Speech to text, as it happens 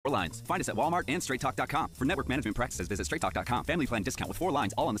Lines. Find us at Walmart and StraightTalk.com. For network management practices, visit StraightTalk.com. Family plan discount with 4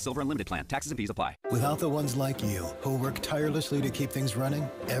 lines, all on the Silver Unlimited plan. Taxes and fees apply. Without the ones like you, who work tirelessly to keep things running,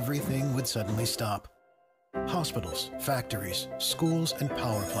 everything would suddenly stop. Hospitals, factories, schools, and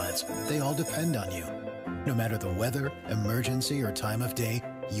power plants, they all depend on you. No matter the weather, emergency, or time of day,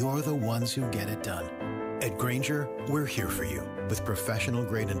 you're the ones who get it done. At Grainger, we're here for you with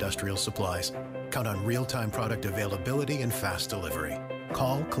professional-grade industrial supplies. Count on real-time product availability and fast delivery.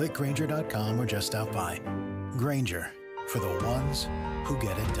 Call, click Grainger.com, or just stop by. Grainger, for the ones who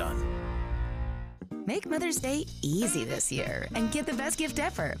get it done. Make Mother's Day easy this year and get the best gift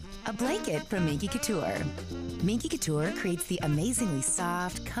ever, a blanket from Minky Couture. Minky Couture creates the amazingly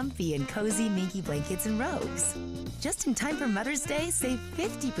soft, comfy, and cozy Minky blankets and robes. Just in time for Mother's Day, save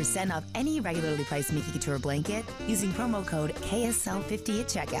 50% off any regularly priced Minky Couture blanket using promo code KSL50 at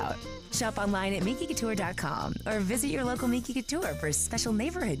checkout. Shop online at MinkyCouture.com or visit your local Minky Couture for special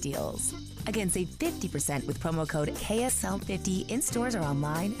neighborhood deals. Again, save 50% with promo code KSL50 in stores or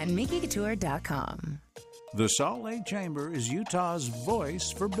online at MinkyCouture.com. The Salt Lake Chamber is Utah's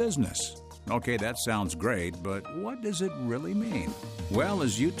voice for business. Okay, that sounds great, but what does it really mean? Well,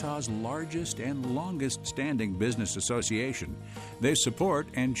 as Utah's largest and longest-standing business association, they support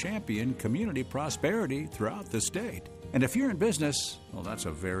and champion community prosperity throughout the state. And if you're in business, well, that's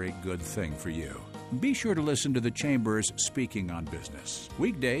a very good thing for you. Be sure to listen to the Chamber's Speaking on Business,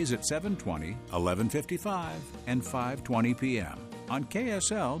 weekdays at 7:20, 11:55, and 5:20 p.m. on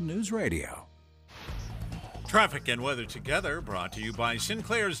KSL News Radio. Traffic and weather together, brought to you by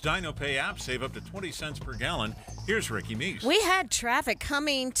Sinclair's DinoPay app. Save up to 20 cents per gallon. Here's Ricky Meese. We had traffic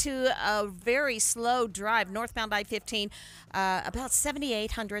coming to a very slow drive northbound I-15, about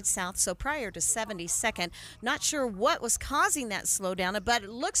 7800 south, so prior to 72nd. Not sure what was causing that slowdown, but it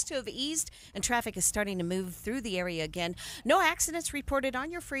looks to have eased, and traffic is starting to move through the area again. No accidents reported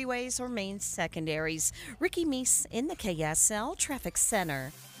on your freeways or main secondaries. Ricky Meese in the KSL Traffic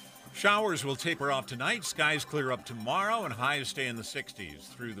Center. Showers will taper off tonight. Skies clear up tomorrow, and highs stay in the 60s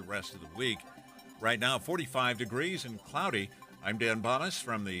through the rest of the week. Right now, 45 degrees and cloudy. I'm Dan Bonas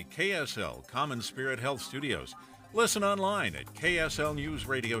from the KSL Common Spirit Health Studios. Listen online at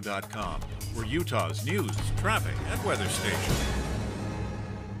kslnewsradio.com. We're Utah's news, traffic, and weather station.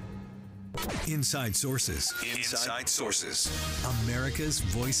 Inside Sources. Inside Sources. America's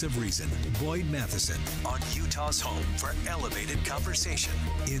voice of reason. Boyd Matheson on Utah's home for elevated conversation.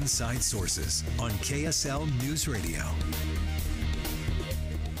 Inside Sources on KSL News Radio.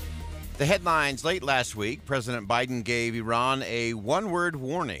 The headlines late last week, President Biden gave Iran a one-word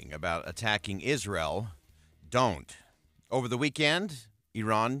warning about attacking Israel. Don't. Over the weekend,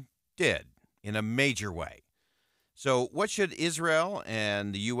 Iran did in a major way. So what should Israel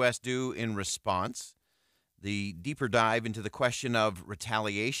and the U.S. do in response? The deeper dive into the question of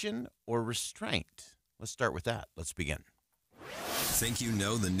retaliation or restraint. Let's start with that. Let's begin. Think you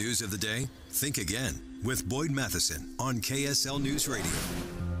know the news of the day? Think again with Boyd Matheson on KSL News Radio.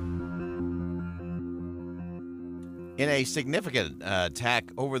 In a significant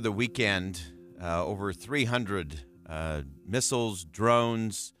attack over the weekend, over 300 missiles,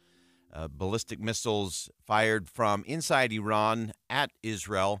 drones, ballistic missiles fired from inside Iran at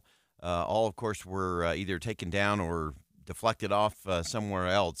Israel. All, of course, were either taken down or deflected off somewhere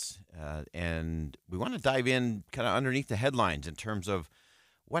else. And we want to dive in kind of underneath the headlines in terms of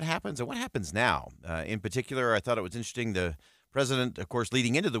what happens and what happens now. In particular, I thought it was interesting. The president, of course,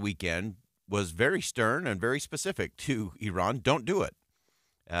 leading into the weekend, was very stern and very specific to Iran. Don't do it.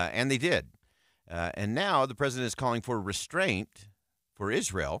 And they did. And now the president is calling for restraint for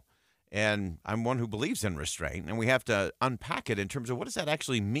Israel. And I'm one who believes in restraint, and we have to unpack it in terms of what does that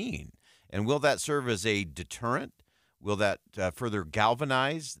actually mean? And will that serve as a deterrent? Will that further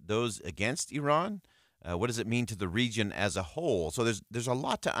galvanize those against Iran? What does it mean to the region as a whole? So there's a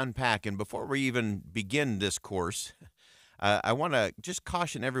lot to unpack. And before we even begin this course, I want to just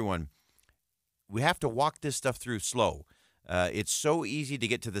caution everyone, we have to walk this stuff through slow. It's so easy to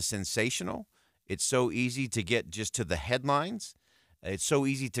get to the sensational. It's so easy to get just to the headlines. It's so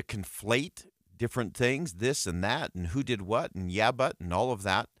easy to conflate different things, this and that, and who did what, and yeah, but, and all of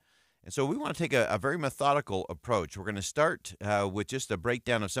that. And so we want to take a very methodical approach. We're going to start with just a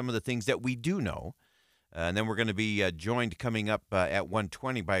breakdown of some of the things that we do know. And then we're going to be joined coming up at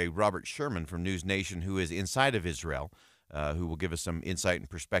 1:20 by Robert Sherman from News Nation, who is inside of Israel, who will give us some insight and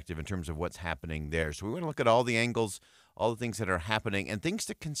perspective in terms of what's happening there. So we want to look at all the angles, all the things that are happening, and things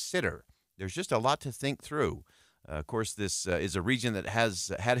to consider. There's just a lot to think through. Of course, this is a region that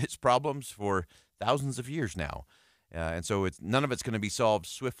has had its problems for thousands of years now. And so none of it's going to be solved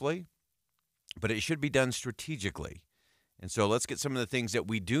swiftly, but it should be done strategically. And so let's get some of the things that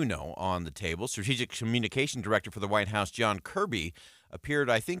we do know on the table. Strategic Communication Director for the White House, John Kirby, appeared,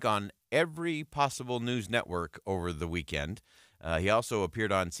 I think, on every possible news network over the weekend. He also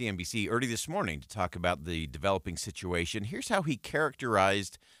appeared on CNBC early this morning to talk about the developing situation. Here's how he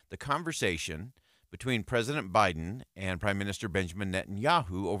characterized the conversation between President Biden and Prime Minister Benjamin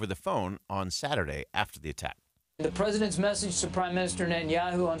Netanyahu over the phone on Saturday after the attack. The president's message to Prime Minister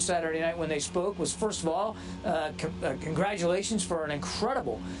Netanyahu on Saturday night when they spoke was, first of all, congratulations for an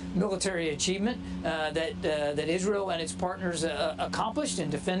incredible military achievement that Israel and its partners accomplished in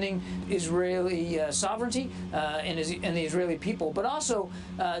defending Israeli sovereignty and the Israeli people, but also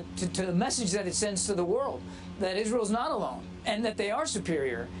to the message that it sends to the world that Israel is not alone and that they are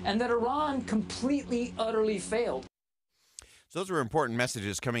superior and that Iran completely, utterly failed. So those were important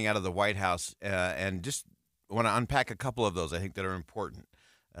messages coming out of the White House, and just I want to unpack a couple of those I think that are important.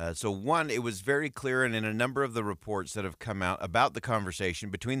 So one, it was very clear, and in a number of the reports that have come out about the conversation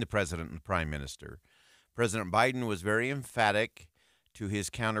between the president and the prime minister, President Biden was very emphatic to his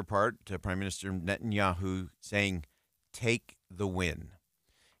counterpart, to Prime Minister Netanyahu, saying, take the win.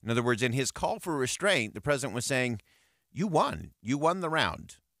 In other words, in his call for restraint, the president was saying, you won. You won the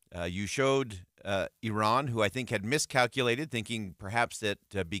round. You showed Iran, who I think had miscalculated, thinking perhaps that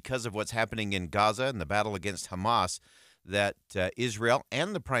because of what's happening in Gaza and the battle against Hamas, that Israel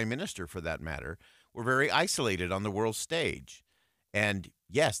and the prime minister, for that matter, were very isolated on the world stage. And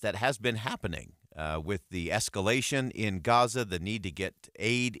yes, that has been happening with the escalation in Gaza, the need to get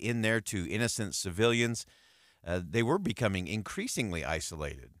aid in there to innocent civilians. They were becoming increasingly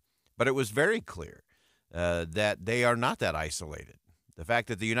isolated. But it was very clear that they are not that isolated. The fact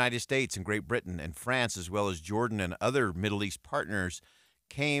that the United States and Great Britain and France, as well as Jordan and other Middle East partners,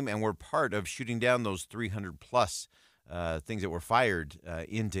 came and were part of shooting down those 300-plus things that were fired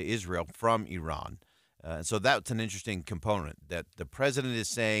into Israel from Iran. So that's an interesting component, that the president is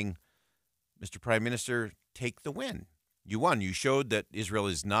saying, Mr. Prime Minister, take the win. You won. You showed that Israel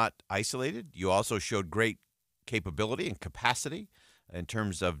is not isolated. You also showed great capability and capacity in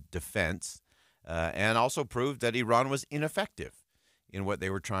terms of defense, and also proved that Iran was ineffective in what they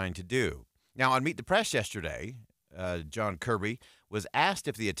were trying to do. Now, on Meet the Press yesterday, John Kirby was asked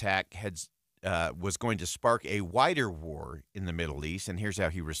if the attack was going to spark a wider war in the Middle East, and here's how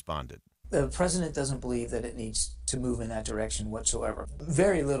he responded. The president doesn't believe that it needs to move in that direction whatsoever.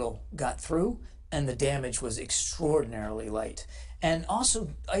 Very little got through, and the damage was extraordinarily light. And also,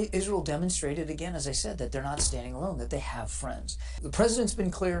 Israel demonstrated again, as I said, that they're not standing alone, that they have friends. The president's been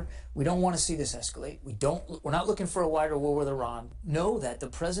clear, we don't want to see this escalate. We're not looking for a wider war with Iran. Know that the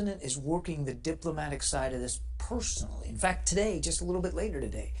president is working the diplomatic side of this personally. In fact, today, just a little bit later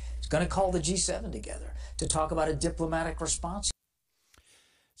today, he's going to call the G7 together to talk about a diplomatic response.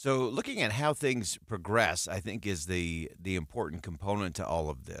 So looking at how things progress, I think, is the important component to all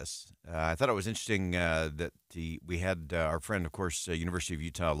of this. I thought it was interesting that we had our friend, of course, University of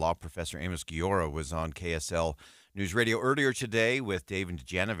Utah law professor Amos Guiora was on KSL News Radio earlier today with David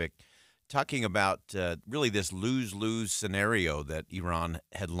Dujanovic talking about really this lose-lose scenario that Iran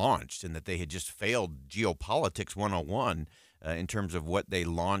had launched, and that they had just failed geopolitics 101 in terms of what they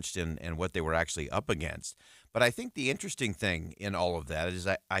launched and what they were actually up against. But I think the interesting thing in all of that is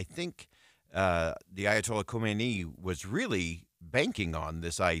I think the Ayatollah Khomeini was really banking on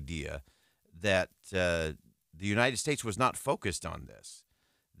this idea that the United States was not focused on this,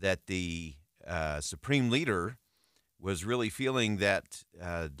 that the supreme leader was really feeling that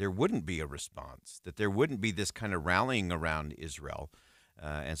there wouldn't be a response, that there wouldn't be this kind of rallying around Israel.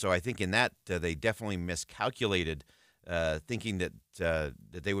 And so I think in that they definitely miscalculated, thinking that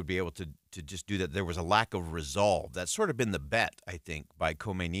they would be able to just do that. There was a lack of resolve. That's sort of been the bet, I think, by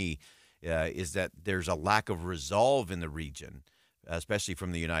Khomeini, is that there's a lack of resolve in the region, especially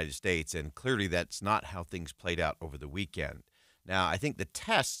from the United States. And clearly that's not how things played out over the weekend. Now, I think the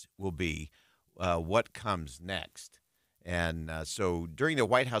test will be what comes next. And so during the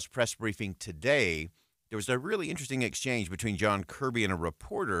White House press briefing today, there was a really interesting exchange between John Kirby and a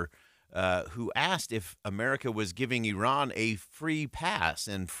reporter who asked if America was giving Iran a free pass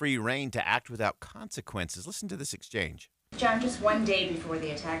and free rein to act without consequences. Listen to this exchange. John, just one day before the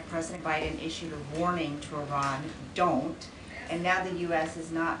attack, President Biden issued a warning to Iran, don't, and now the U.S.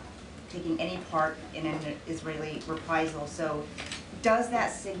 is not taking any part in an Israeli reprisal. So does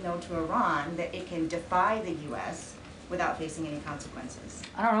that signal to Iran that it can defy the U.S. without facing any consequences?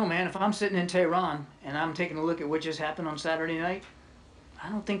 I don't know, man. If I'm sitting in Tehran and I'm taking a look at what just happened on Saturday night, I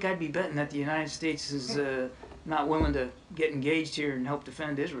don't think I'd be betting that the United States is not willing to get engaged here and help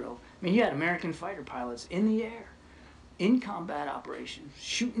defend Israel. I mean, you had American fighter pilots in the air, in combat operations,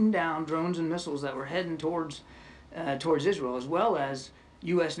 shooting down drones and missiles that were heading towards towards Israel, as well as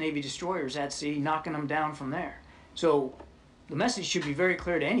U.S. Navy destroyers at sea knocking them down from there. So the message should be very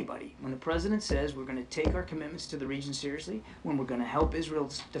clear to anybody. When the president says we're going to take our commitments to the region seriously, when we're going to help Israel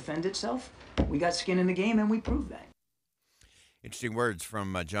defend itself, we got skin in the game, and we proved that. Interesting words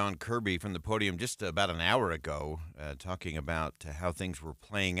from John Kirby from the podium just about an hour ago, talking about how things were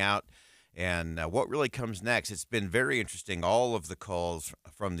playing out and what really comes next. It's been very interesting. All of the calls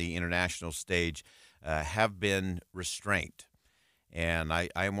from the international stage have been restraint. And I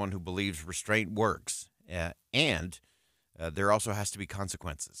am one who believes restraint works. And there also has to be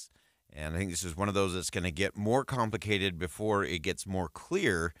consequences. And I think this is one of those that's going to get more complicated before it gets more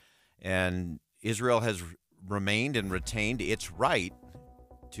clear. And Israel has remained and retained its right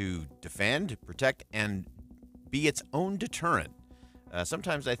to defend, protect, and be its own deterrent.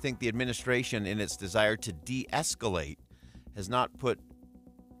 Sometimes I think the administration, in its desire to de-escalate, has not put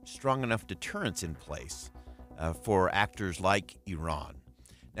strong enough deterrents in place for actors like Iran.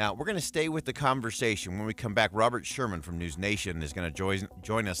 Now, we're going to stay with the conversation. When we come back, Robert Sherman from News Nation is going to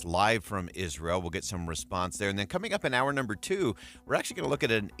join us live from Israel. We'll get some response there. And then coming up in hour number 2, we're actually going to look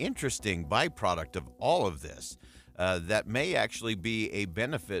at an interesting byproduct of all of this that may actually be a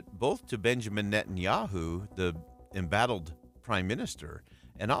benefit both to Benjamin Netanyahu, the embattled prime minister,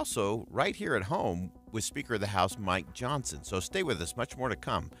 and also right here at home with Speaker of the House Mike Johnson. So stay with us. Much more to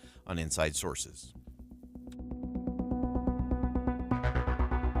come on Inside Sources.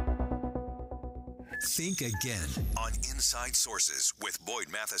 Think again on Inside Sources with Boyd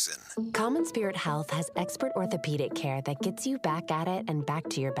Matheson. Common Spirit Health has expert orthopedic care that gets you back at it and back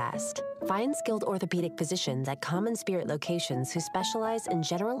to your best. Find skilled orthopedic physicians at Common Spirit locations who specialize in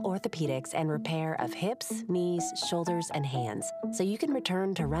general orthopedics and repair of hips, knees, shoulders, and hands, so you can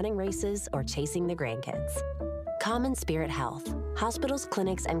return to running races or chasing the grandkids. Common Spirit Health. Hospitals,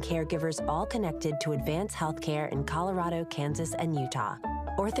 clinics, and caregivers all connected to advance healthcare in Colorado, Kansas, and Utah.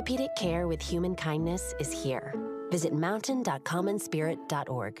 Orthopedic care with human kindness is here. Visit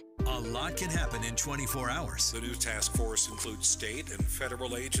mountain.commonspirit.org. A lot can happen in 24 hours. The new task force includes state and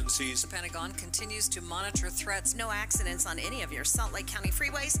federal agencies. The Pentagon continues to monitor threats. No accidents on any of your Salt Lake County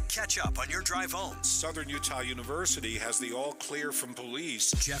freeways. Catch up on your drive home. Southern Utah University has the all clear from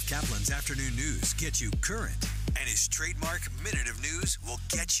police. Jeff Kaplan's afternoon news gets you current, and his trademark Minute of News will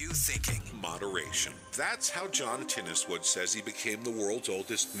get you thinking. Moderation. That's how John Tinniswood says he became the world's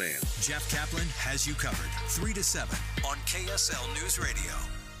oldest man. Jeff Kaplan has you covered 3 to 7 on KSL News Radio.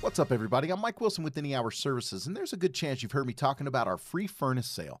 What's up, everybody? I'm Mike Wilson with Any Hour Services, and there's a good chance you've heard me talking about our free furnace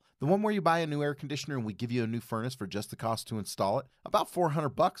sale. The one where you buy a new air conditioner and we give you a new furnace for just the cost to install it, about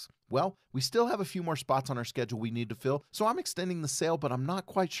 $400. Well, we still have a few more spots on our schedule we need to fill, so I'm extending the sale, but I'm not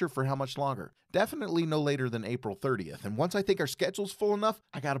quite sure for how much longer. Definitely no later than April 30th, and once I think our schedule's full enough,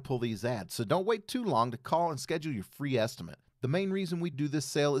 I gotta pull these ads, so don't wait too long to call and schedule your free estimate. The main reason we do this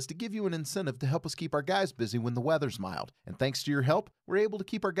sale is to give you an incentive to help us keep our guys busy when the weather's mild. And thanks to your help, we're able to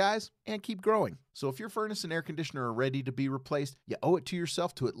keep our guys and keep growing. So if your furnace and air conditioner are ready to be replaced, you owe it to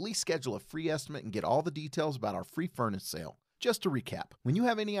yourself to at least schedule a free estimate and get all the details about our free furnace sale. Just to recap, when you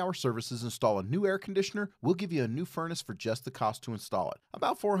have Any Hour Services install a new air conditioner, we'll give you a new furnace for just the cost to install it.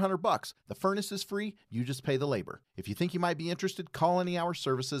 About $400. The furnace is free, you just pay the labor. If you think you might be interested, call Any Hour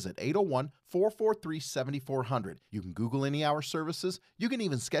Services at 801-443-7400. You can Google Any Hour Services. You can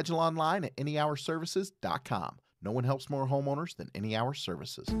even schedule online at anyhourservices.com. No one helps more homeowners than Any Hour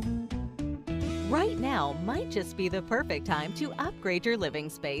Services. Right now might just be the perfect time to upgrade your living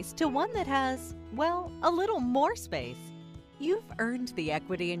space to one that has, well, a little more space. You've earned the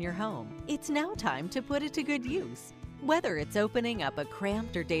equity in your home. It's now time to put it to good use. Whether it's opening up a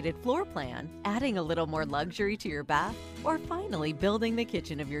cramped or dated floor plan, adding a little more luxury to your bath, or finally building the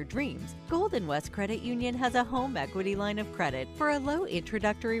kitchen of your dreams, Golden West Credit Union has a home equity line of credit for a low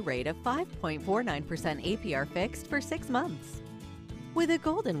introductory rate of 5.49% APR fixed for 6 months. With a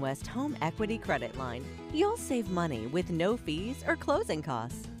Golden West Home Equity Credit Line, you'll save money with no fees or closing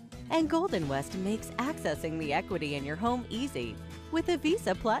costs. And Golden West makes accessing the equity in your home easy with a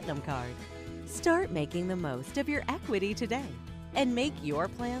Visa Platinum Card. Start making the most of your equity today and make your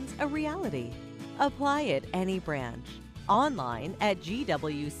plans a reality. Apply at any branch, online at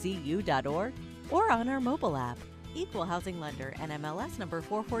gwcu.org, or on our mobile app. Equal Housing Lender, NMLS number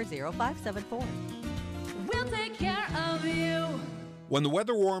 440574. We'll take care of you. When the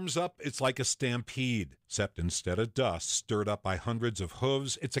weather warms up, it's like a stampede. except instead of dust stirred up by hundreds of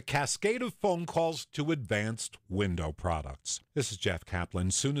hooves, it's a cascade of phone calls to Advanced Window Products. This is Jeff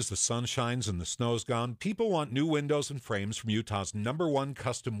Kaplan. Soon as the sun shines and the snow's gone, people want new windows and frames from Utah's #1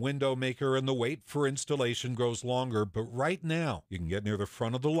 custom window maker, and the wait for installation grows longer. But right now, you can get near the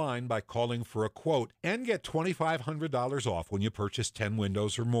front of the line by calling for a quote and get $2,500 off when you purchase 10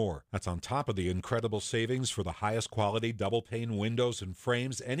 windows or more. That's on top of the incredible savings for the highest quality double-pane windows and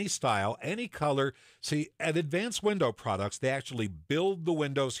frames, any style, any color. See, at Advanced Window Products, they actually build the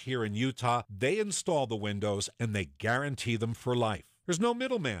windows here in Utah, they install the windows, and they guarantee them for life. There's no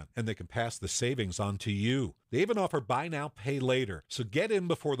middleman, and they can pass the savings on to you. They even offer buy now, pay later. So get in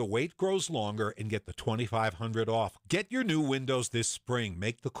before the wait grows longer and get the $2,500 off. Get your new windows this spring.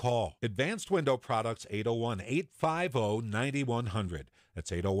 Make the call. Advanced Window Products, 801-850-9100.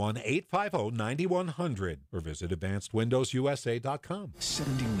 That's 801-850-9100. Or visit AdvancedWindowsUSA.com.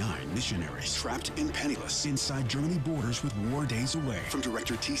 79 missionaries trapped and penniless inside Germany borders with war days away. From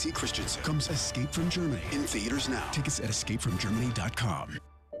director T.C. Christensen comes Escape from Germany, in theaters now. Tickets at escapefromgermany.com.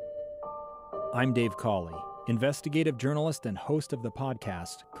 I'm Dave Cawley, investigative journalist and host of the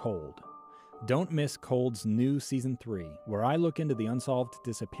podcast Cold. Don't miss Cold's new Season 3, where I look into the unsolved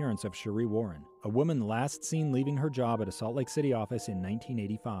disappearance of Cherie Warren, a woman last seen leaving her job at a Salt Lake City office in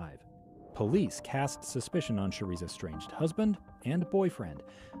 1985. Police cast suspicion on Cherie's estranged husband and boyfriend,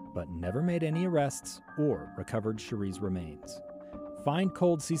 but never made any arrests or recovered Cherie's remains. Find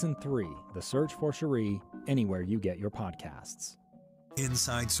Cold Season 3, The Search for Cherie, anywhere you get your podcasts.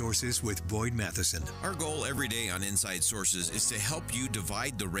 Inside Sources with Boyd Matheson. Our goal every day on Inside Sources is to help you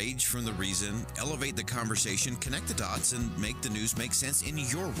divide the rage from the reason, elevate the conversation, connect the dots, and make the news make sense in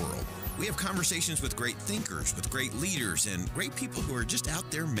your world. We have conversations with great thinkers, with great leaders, and great people who are just out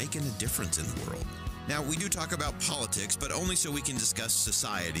there making a difference in the world. Now, we do talk about politics, but only so we can discuss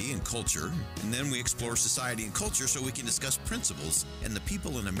society and culture. And then we explore society and culture so we can discuss principles and the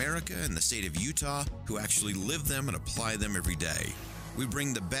people in America and the state of Utah who actually live them and apply them every day. We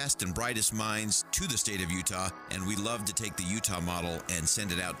bring the best and brightest minds to the state of Utah, and we love to take the Utah model and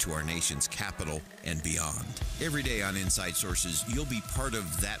send it out to our nation's capital and beyond. Every day on Inside Sources, you'll be part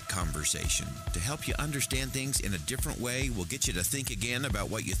of that conversation. To help you understand things in a different way, we'll get you to think again about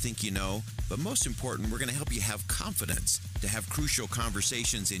what you think you know. But most important, we're going to help you have confidence to have crucial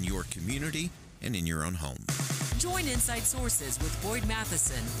conversations in your community and in your own home. Join Inside Sources with Boyd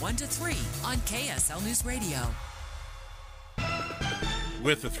Matheson, 1 to 3 on KSL News Radio.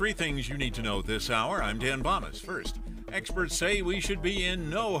 With the 3 things you need to know this hour, I'm Dan Bonas. First, experts say we should be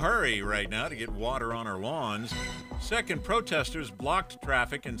in no hurry right now to get water on our lawns. Second, protesters blocked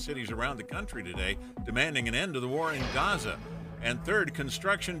traffic in cities around the country today, demanding an end to the war in Gaza. And third,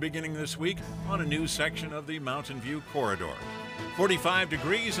 construction beginning this week on a new section of the Mountain View Corridor. 45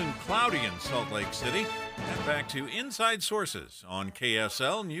 degrees and cloudy in Salt Lake City. And back to Inside Sources on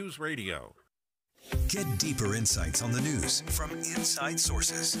KSL News Radio. Get deeper insights on the news from Inside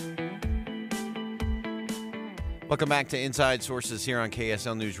Sources. Welcome back to Inside Sources here on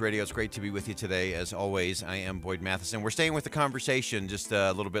KSL News Radio. It's great to be with you today. As always, I am Boyd Matheson. We're staying with the conversation just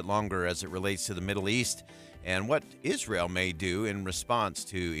a little bit longer as it relates to the Middle East and what Israel may do in response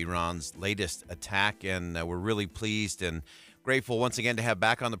to Iran's latest attack. And we're really pleased and grateful once again to have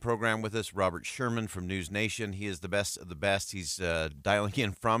back on the program with us Robert Sherman from News Nation. He is the best of the best. He's dialing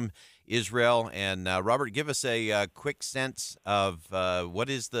in from Israel. And Robert, give us a quick sense of what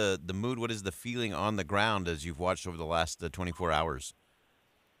is the mood, what is the feeling on the ground as you've watched over the last 24 hours?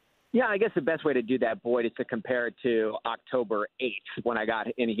 Yeah, I guess the best way to do that, Boyd, is to compare it to October 8th when I got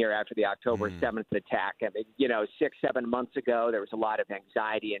in here after the October 7th attack. I mean, 6-7 months ago, there was a lot of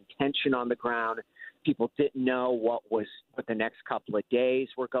anxiety and tension on the ground. People didn't know what the next couple of days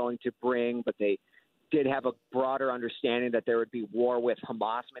were going to bring, but they did have a broader understanding that there would be war with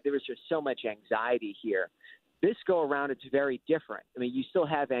Hamas. I mean, there was just so much anxiety here. This go around, it's very different. I mean, you still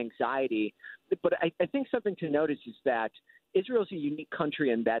have anxiety, but I think something to notice is that Israel's a unique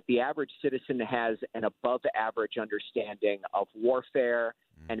country in that the average citizen has an above-average understanding of warfare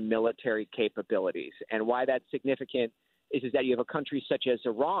and military capabilities. And why that's significant is that you have a country such as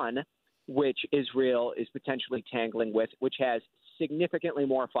Iran, which Israel is potentially tangling with, which has significantly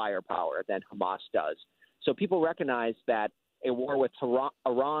more firepower than Hamas does. So people recognize that a war with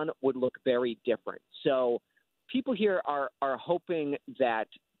Iran would look very different. So people here are hoping that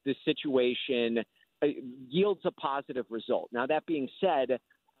the situation yields a positive result. Now, that being said,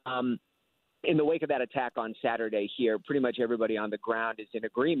 in the wake of that attack on Saturday here, pretty much everybody on the ground is in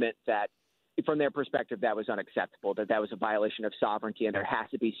agreement that from their perspective, that was unacceptable, that was a violation of sovereignty, and there has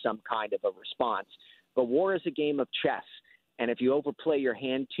to be some kind of a response. But war is a game of chess, And if you overplay your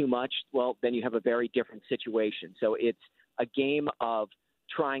hand too much, well, then you have a very different situation. So it's a game of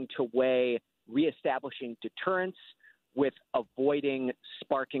trying to weigh reestablishing deterrence with avoiding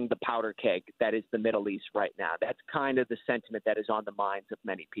sparking the powder keg that is the Middle East right now. That's kind of the sentiment that is on the minds of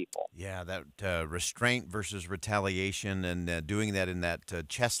many people. Yeah, that restraint versus retaliation, and doing that in that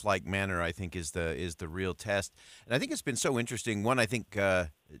chess-like manner, I think, is the real test. And I think it's been so interesting. One, I think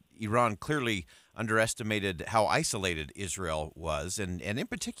Iran clearly underestimated how isolated Israel was, and in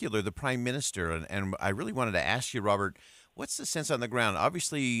particular the prime minister. And I really wanted to ask you, Robert, what's the sense on the ground?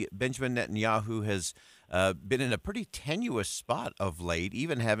 Obviously, Benjamin Netanyahu has been in a pretty tenuous spot of late,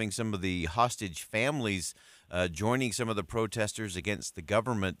 even having some of the hostage families joining some of the protesters against the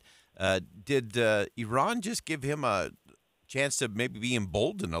government. Did Iran just give him a chance to maybe be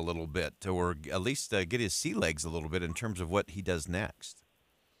emboldened a little bit, or at least get his sea legs a little bit in terms of what he does next?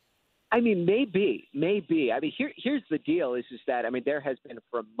 I mean, maybe. I mean, here's the deal: is that, I mean, there has been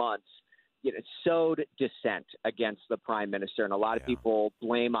for months, sowed dissent against the prime minister, and a lot of people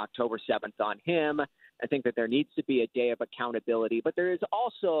blame October 7th on him. I think that there needs to be a day of accountability, but there is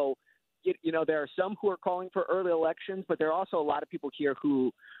also, there are some who are calling for early elections, but there are also a lot of people here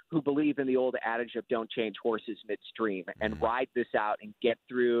who believe in the old adage of don't change horses midstream and ride this out and get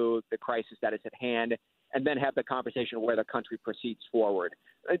through the crisis that is at hand, and then have the conversation where the country proceeds forward.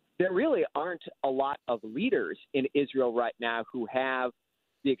 There really aren't a lot of leaders in Israel right now who have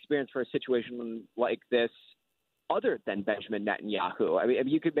the experience for a situation like this other than Benjamin Netanyahu. I mean,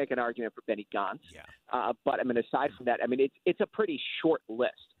 you could make an argument for Benny Gantz. But, I mean, aside from that, I mean, it's a pretty short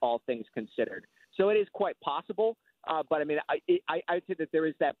list, all things considered. So it is quite possible. But, I mean, I'd say that there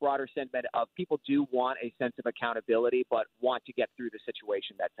is that broader sentiment of people do want a sense of accountability, but want to get through the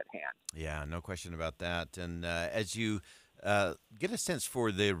situation that's at hand. Yeah, no question about that. And as you get a sense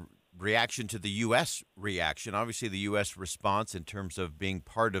for the reaction to the U.S. reaction, obviously the U.S. response in terms of being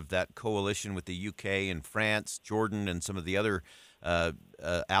part of that coalition with the U.K. and France, Jordan, and some of the other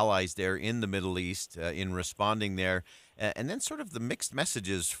allies there in the Middle East in responding there. And then sort of the mixed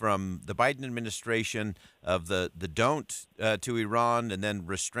messages from the Biden administration of the don't to Iran, and then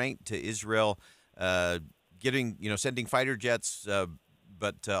restraint to Israel, sending fighter jets,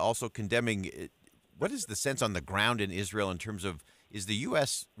 but also condemning. What is the sense on the ground in Israel in terms of, is the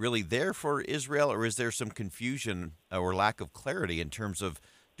U.S. really there for Israel, or is there some confusion or lack of clarity in terms of,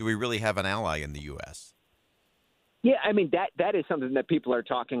 do we really have an ally in the U.S.? Yeah, I mean, that is something that people are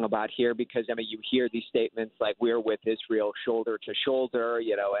talking about here, because, I mean, you hear these statements like we're with Israel shoulder to shoulder,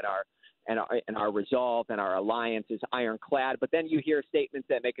 and our resolve and our alliance is ironclad. But then you hear statements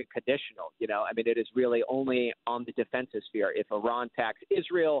that make it conditional. I mean, it is really only on the defensive sphere. If Iran attacks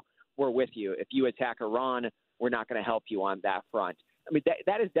Israel, we're with you. If you attack Iran, we're not going to help you on that front. I mean,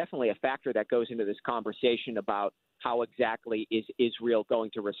 that is definitely a factor that goes into this conversation about how exactly is Israel going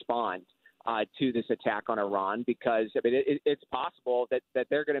to respond to this attack on Iran, because, I mean, it's possible that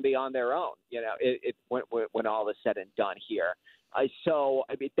they're going to be on their own, when all is said and done here. So,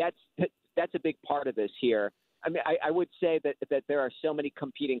 I mean, that's a big part of this here. I mean, I would say that there are so many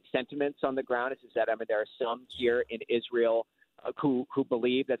competing sentiments on the ground. Is that, I mean, there are some here in Israel who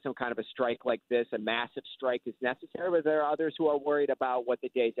believe that some kind of a strike like this, a massive strike, is necessary, but there are others who are worried about what the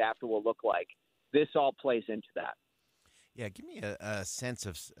days after will look like. This all plays into that. Yeah, give me a sense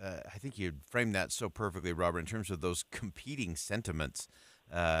of, I think you framed that so perfectly, Robert, in terms of those competing sentiments.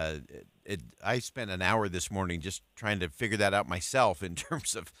 I spent an hour this morning just trying to figure that out myself in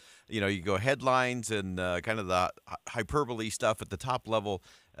terms of, you go headlines and kind of the hyperbole stuff at the top level,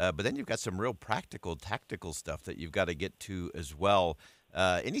 but then you've got some real practical, tactical stuff that you've got to get to as well.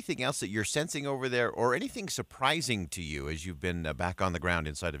 Anything else that you're sensing over there, or anything surprising to you as you've been back on the ground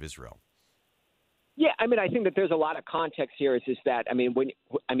inside of Israel? Yeah, I mean, I think that there's a lot of context here. Is that, I mean,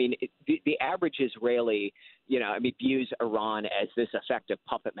 the average Israeli, views Iran as this effective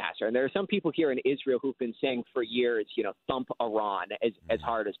puppet master, and there are some people here in Israel who've been saying for years, thump Iran as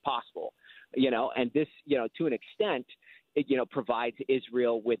hard as possible, and this, to an extent, it, provides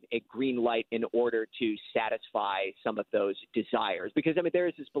Israel with a green light in order to satisfy some of those desires, because I mean, there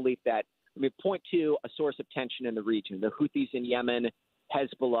is this belief that, point to a source of tension in the region: the Houthis in Yemen,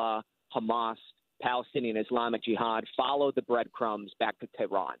 Hezbollah, Hamas, Palestinian Islamic Jihad, follow the breadcrumbs back to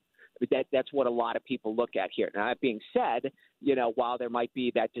Tehran. That's what a lot of people look at here. Now, that being said, while there might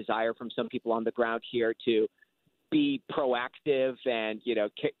be that desire from some people on the ground here to be proactive and,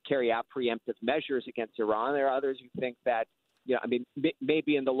 carry out preemptive measures against Iran, there are others who think that,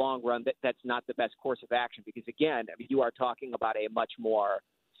 maybe in the long run that's not the best course of action, because, again, you are talking about a much more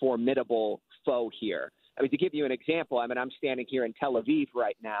formidable foe here. To give you an example, I'm standing here in Tel Aviv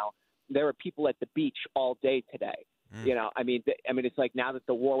right now. There are people at the beach all day today. You know, I mean, it's like now that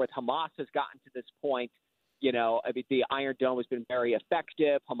the war with Hamas has gotten to this point, you know, I mean, the Iron Dome has been very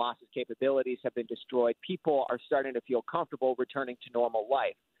effective. Hamas's capabilities have been destroyed. People are starting to feel comfortable returning to normal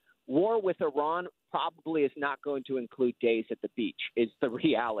life. War with Iran probably is not going to include days at the beach, is the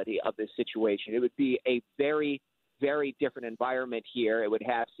reality of this situation. It would be a very, very different environment here. It would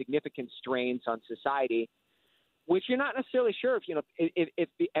have significant strains on society, which you're not necessarily sure if, you know, if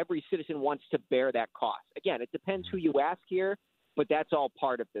every citizen wants to bear that cost. Again, it depends who you ask here, but that's all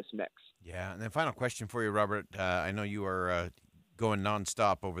part of this mix. Yeah, and then final question for you, Robert. I know you are going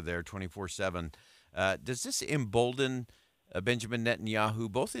nonstop over there 24/7. Does this embolden Benjamin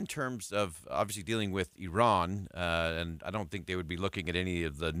Netanyahu, both in terms of obviously dealing with Iran, and I don't think they would be looking at any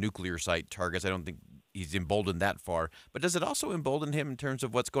of the nuclear site targets. I don't think he's emboldened that far. But does it also embolden him in terms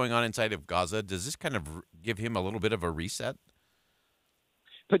of what's going on inside of Gaza? Does this kind of give him a little bit of a reset?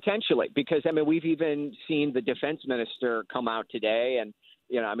 Potentially, because, I mean, we've even seen the defense minister come out today and,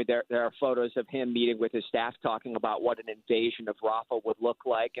 you know, I mean, there are photos of him meeting with his staff talking about what an invasion of Rafah would look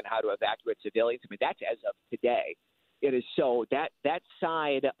like and how to evacuate civilians. I mean, that's as of today. It is so that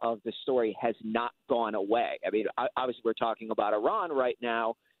side of the story has not gone away. I mean, obviously we're talking about Iran right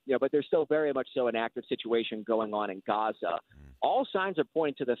now, you know, but there's still very much so an active situation going on in Gaza. All signs are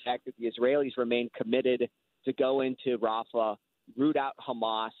pointing to the fact that the Israelis remain committed to go into Rafah, root out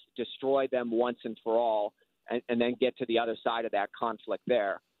Hamas, destroy them once and for all, and then get to the other side of that conflict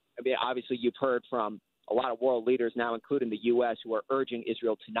there. I mean, obviously you've heard from a lot of world leaders now, including the U.S., who are urging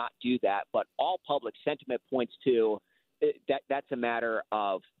Israel to not do that. But all public sentiment points to that's a matter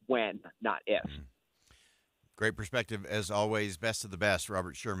of when, not if. Great perspective, as always. Best of the best.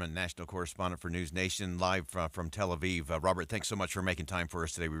 Robert Sherman, national correspondent for News Nation, live from Tel Aviv. Robert, thanks so much for making time for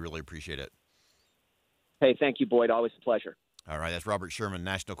us today. We really appreciate it. Hey, thank you, Boyd. Always a pleasure. All right, that's Robert Sherman,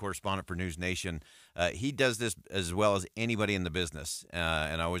 national correspondent for News Nation. He does this as well as anybody in the business,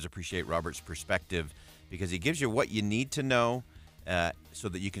 and I always appreciate Robert's perspective because he gives you what you need to know so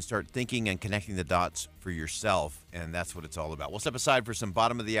that you can start thinking and connecting the dots for yourself, and that's what it's all about. We'll step aside for some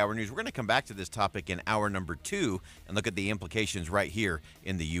bottom-of-the-hour news. We're going to come back to this topic in hour number 2 and look at the implications right here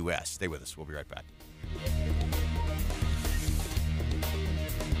in the U.S. Stay with us. We'll be right back.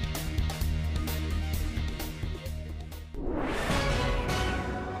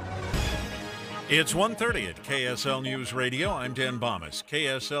 It's 1:30 at KSL News Radio. I'm Dan Bomas.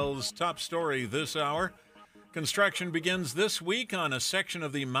 KSL's top story this hour. Construction begins this week on a section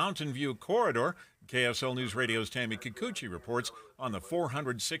of the Mountain View Corridor. KSL News Radio's Tammy Kikuchi reports on the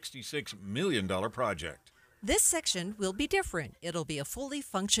 $466 million project. This section will be different. It'll be a fully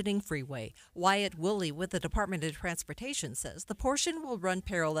functioning freeway. Wyatt Woolley with the Department of Transportation says the portion will run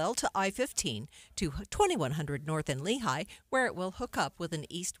parallel to I-15 to 2100 North in Lehigh, where it will hook up with an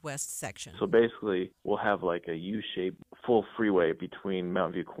east-west section. So basically, we'll have like a U-shaped full freeway between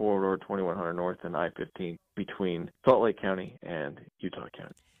Mountain View Corridor, 2100 North, and I-15 between Salt Lake County and Utah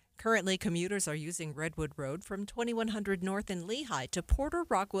County. Currently, commuters are using Redwood Road from 2100 North in Lehigh to Porter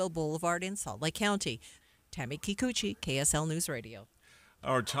Rockwell Boulevard in Salt Lake County. Tammy Kikuchi, KSL News Radio.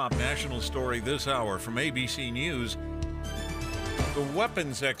 Our top national story this hour from ABC News. The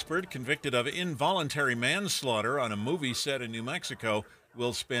weapons expert convicted of involuntary manslaughter on a movie set in New Mexico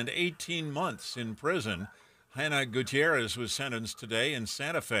will spend 18 months in prison. Hannah Gutierrez was sentenced today in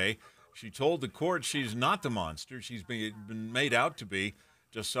Santa Fe. She told the court she's not the monster. She's been made out to be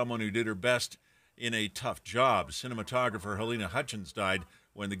just someone who did her best in a tough job. Cinematographer Helena Hutchins died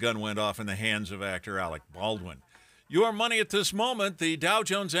when the gun went off in the hands of actor Alec Baldwin. Your money at this moment, the Dow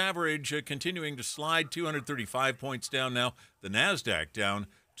Jones average continuing to slide, 235 points down now. The NASDAQ down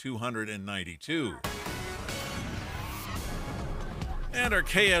 292. And our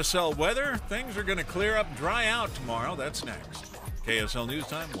KSL weather, things are going to clear up, dry out tomorrow. That's next. KSL News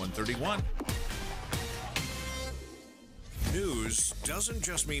Time, 1:31. News doesn't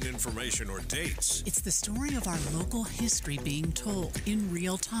just mean information or dates. It's the story of our local history being told in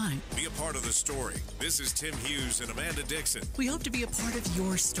real time. Be a part of the story. This is Tim Hughes and Amanda Dixon. We hope to be a part of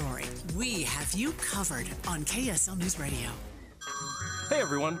your story. We have you covered on KSL News Radio. Hey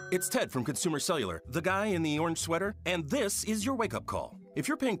everyone, it's Ted from Consumer Cellular, the guy in the orange sweater, and this is your wake-up call. If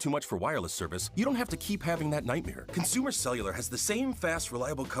you're paying too much for wireless service, you don't have to keep having that nightmare. Consumer Cellular has the same fast,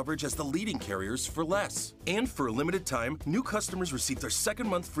 reliable coverage as the leading carriers for less. And for a limited time, new customers receive their second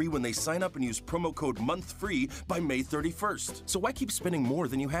month free when they sign up and use promo code MONTHFREE by May 31st. So why keep spending more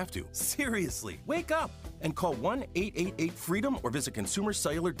than you have to? Seriously, wake up and call 1-888-FREEDOM or visit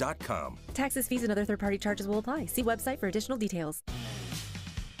consumercellular.com. Taxes, fees, and other third-party charges will apply. See website for additional details.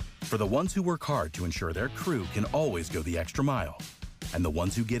 For the ones who work hard to ensure their crew can always go the extra mile, and the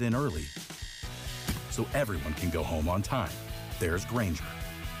ones who get in early so everyone can go home on time. There's Grainger,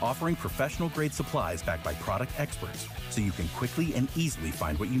 offering professional-grade supplies backed by product experts so you can quickly and easily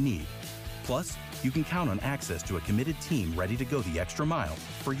find what you need. Plus, you can count on access to a committed team ready to go the extra mile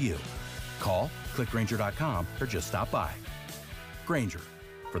for you. Call, click Grainger.com, or just stop by. Grainger,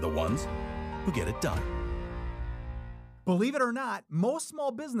 for the ones who get it done. Believe it or not, most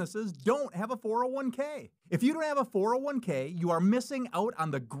small businesses don't have a 401k. If you don't have a 401k, you are missing out on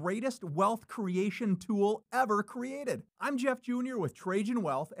the greatest wealth creation tool ever created. I'm Jeff Jr. with Trajan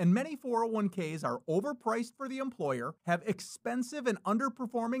Wealth, and many 401ks are overpriced for the employer, have expensive and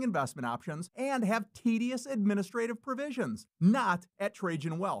underperforming investment options, and have tedious administrative provisions. Not at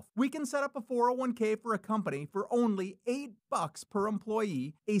Trajan Wealth. We can set up a 401k for a company for only $8 per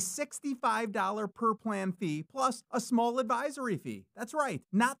employee, a $65 per plan fee, plus a small advisory fee. That's right,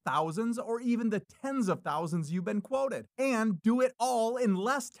 not thousands or even the tens of thousands you've been quoted. And do it all in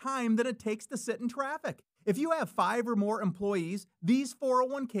less time than it takes to sit in traffic. If you have 5 or more employees, these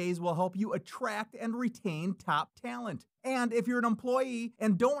 401ks will help you attract and retain top talent. And if you're an employee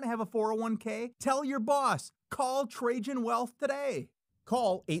and don't have a 401k, tell your boss. Call Trajan Wealth today.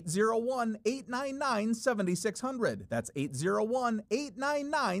 Call 801-899-7600. That's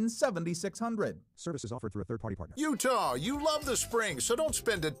 801-899-7600. Services offered through a third-party partner. Utah, you love the spring, so don't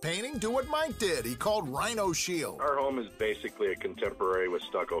spend it painting. Do what Mike did. He called Rhino Shield. Our home is basically a contemporary with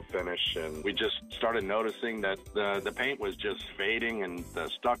stucco finish, and we just started noticing that the paint was just fading and the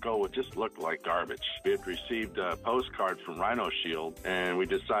stucco would just look like garbage. We had received a postcard from Rhino Shield, and we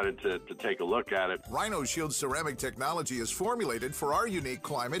decided to take a look at it. Rhino Shield ceramic technology is formulated for our unique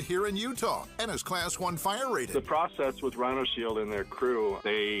climate here in Utah and is Class 1 fire rated. The process with Rhino Shield and their crew,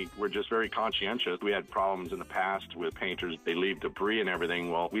 they were just very conscientious. We had problems in the past with painters. They leave debris and everything.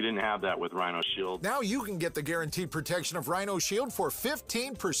 Well, we didn't have that with Rhino Shield. Now you can get the guaranteed protection of Rhino Shield for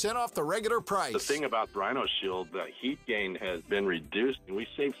 15% off the regular price. The thing about Rhino Shield, the heat gain has been reduced, and we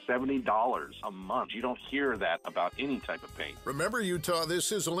save $70 a month. You don't hear that about any type of paint. Remember, Utah,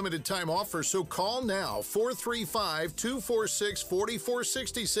 this is a limited time offer, so call now,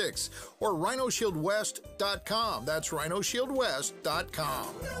 435-246-4466 or rhinoshieldwest.com. That's rhinoshieldwest.com.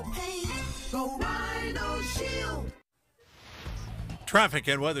 Go Rhino Shield. Traffic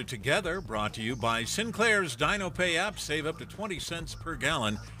and weather together brought to you by Sinclair's DinoPay app. Save up to 20 cents per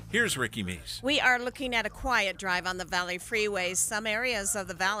gallon. Here's Ricky Meese. We are looking at a quiet drive on the Valley freeways. Some areas of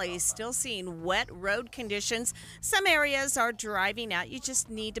the Valley still seeing wet road conditions. Some areas are driving out. You just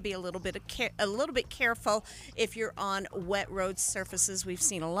need to be a little bit careful if you're on wet road surfaces. We've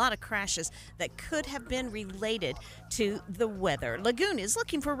seen a lot of crashes that could have been related to the weather. Lagoon is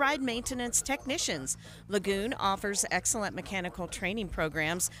looking for ride maintenance technicians. Lagoon offers excellent mechanical training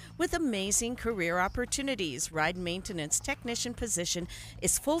programs with amazing career opportunities. Ride maintenance technician position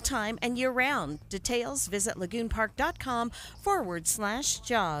is full-time and year-round. Details, visit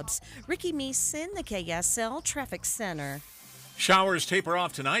lagoonpark.com/jobs. Ricky Meese in the KSL Traffic Center. Showers taper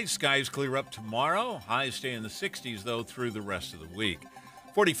off tonight. Skies clear up tomorrow. Highs stay in the 60s, though, through the rest of the week.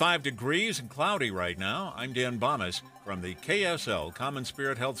 45 degrees and cloudy right now. I'm Dan Bomas from the KSL Common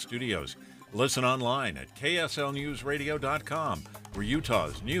Spirit Health Studios. Listen online at kslnewsradio.com. We're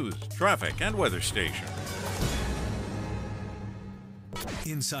Utah's news, traffic, and weather station.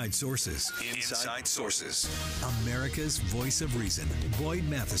 Inside Sources. Inside Sources. America's voice of reason. Boyd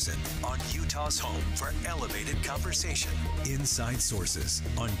Matheson on Utah's home for elevated conversation. Inside Sources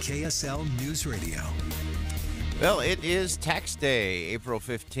on KSL News Radio. Well, it is tax day, April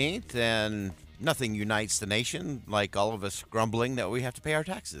 15th, and nothing unites the nation like all of us grumbling that we have to pay our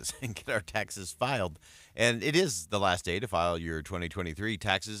taxes and get our taxes filed. And it is the last day to file your 2023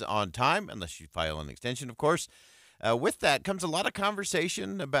 taxes on time, unless you file an extension, of course. With that comes a lot of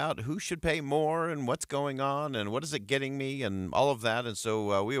conversation about who should pay more and what's going on and what is it getting me and all of that. And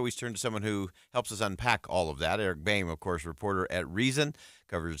so we always turn to someone who helps us unpack all of that. Eric Boehm, of course, reporter at Reason,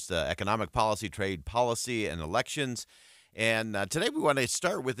 covers economic policy, trade policy, and elections. And today we want to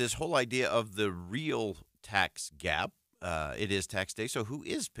start with this whole idea of the real tax gap. It is tax day, so who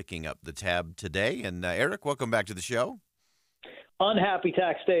is picking up the tab today? And Eric, welcome back to the show. Unhappy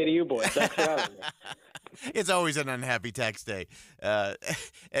tax day to you boys. Thanks for having me. It's always an unhappy tax day.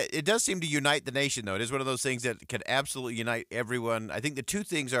 It does seem to unite the nation, though. It is one of those things that can absolutely unite everyone. I think the two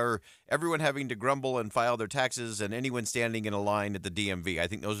things are everyone having to grumble and file their taxes and anyone standing in a line at the DMV. I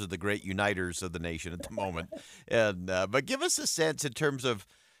think those are the great uniters of the nation at the moment. And but give us a sense in terms of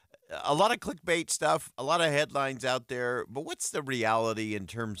a lot of clickbait stuff, a lot of headlines out there. But what's the reality in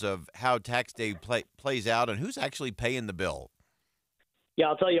terms of how tax day plays out and who's actually paying the bill? Yeah,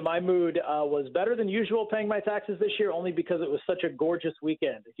 I'll tell you, my mood was better than usual paying my taxes this year, only because it was such a gorgeous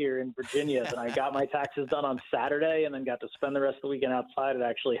weekend here in Virginia. And I got my taxes done on Saturday and then got to spend the rest of the weekend outside. It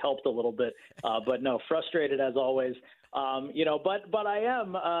actually helped a little bit. But no, frustrated as always. But I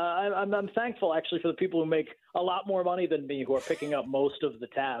am I'm thankful actually for the people who make a lot more money than me, who are picking up most of the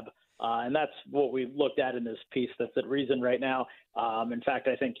tab. And that's what we looked at in this piece that's at Reason right now. In fact,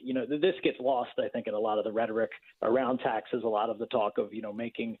 I think, this gets lost, I think, in a lot of the rhetoric around taxes, a lot of the talk of,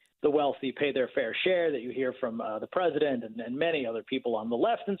 making the wealthy pay their fair share that you hear from the president and many other people on the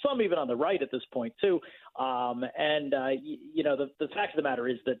left and some even on the right at this point, too. The fact of the matter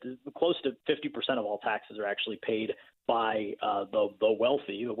is that close to 50% of all taxes are actually paid by the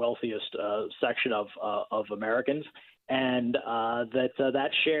wealthy, the wealthiest section of Americans. And that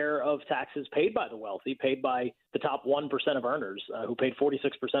share of taxes paid by the wealthy, paid by the top 1% of earners, who paid 46%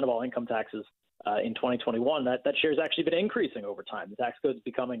 of all income taxes in 2021, that share has actually been increasing over time. The tax code is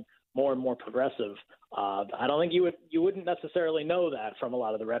becoming more and more progressive. I don't think you wouldn't necessarily know that from a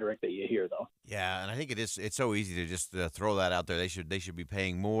lot of the rhetoric that you hear, though. Yeah, and I think it's so easy to just throw that out there. They should be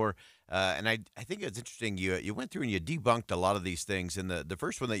paying more. And I think it's interesting. You went through and you debunked a lot of these things. And the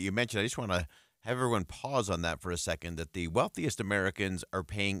first one that you mentioned, I just want to have everyone pause on that for a second, that the wealthiest Americans are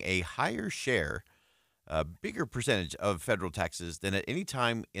paying a higher share, a bigger percentage of federal taxes than at any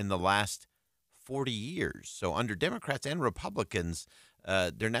time in the last 40 years. So under Democrats and Republicans,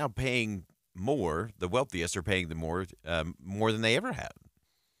 they're now paying more. The wealthiest are paying more than they ever have.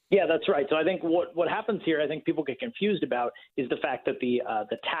 Yeah, that's right. So I think what happens here, I think people get confused about, is the fact that the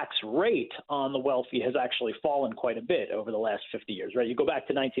tax rate on the wealthy has actually fallen quite a bit over the last 50 years, right? You go back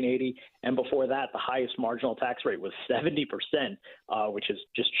to 1980, and before that, the highest marginal tax rate was 70%, which is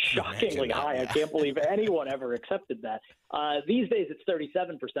just shockingly high. I can't believe anyone ever accepted that. These days, it's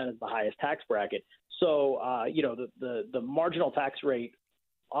 37% is the highest tax bracket. So, the marginal tax rate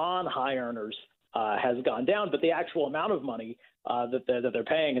on high earners has gone down, but the actual amount of money that they're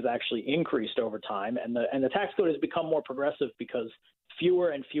paying has actually increased over time, and the tax code has become more progressive because fewer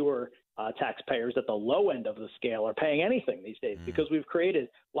and fewer taxpayers at the low end of the scale are paying anything these days, because we've created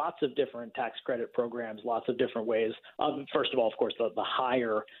lots of different tax credit programs, lots of different ways. First of all, of course, the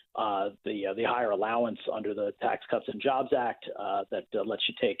higher higher allowance under the Tax Cuts and Jobs Act that lets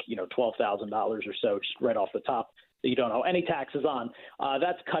you take $12,000 or so just right off the top that you don't owe any taxes on.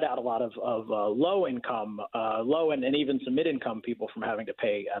 That's cut out a lot of low income, low and even some mid-income people from having to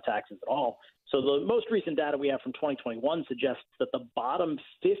pay taxes at all. So the most recent data we have from 2021 suggests that the bottom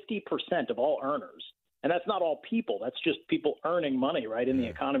 50% of all earners, and that's not all people, that's just people earning money, right, in the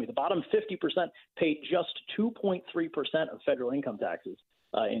economy. The bottom 50% paid just 2.3% of federal income taxes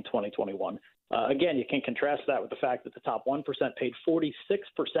in 2021. Again, you can contrast that with the fact that the top 1% paid 46%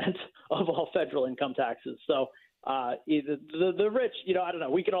 of all federal income taxes. So the rich, I don't know.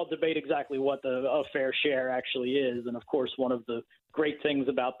 We could all debate exactly what a fair share actually is. And, of course, one of the great things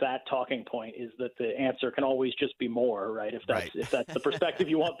about that talking point is that the answer can always just be more, right, if that's the perspective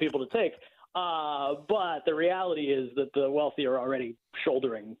you want people to take. But the reality is that the wealthy are already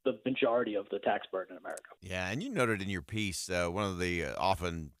shouldering the majority of the tax burden in America. Yeah, and you noted in your piece one of the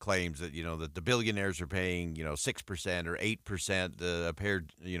often claims that that the billionaires are paying 6% or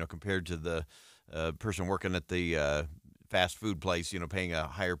 8% compared to the person working at the fast food place, paying a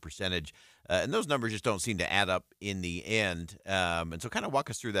higher percentage, and those numbers just don't seem to add up in the end. And so, kind of walk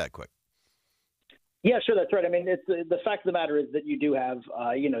us through that quick. Yeah, sure, that's right. I mean, it's the fact of the matter is that you do have,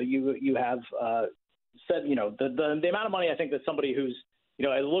 you have said, the amount of money I think that somebody who's,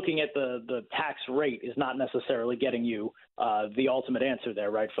 looking at the tax rate is not necessarily getting you the ultimate answer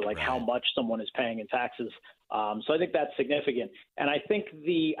there, right, for how much someone is paying in taxes. So I think that's significant. And I think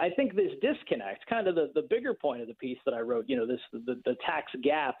this disconnect, kind of the bigger point of the piece that I wrote, the tax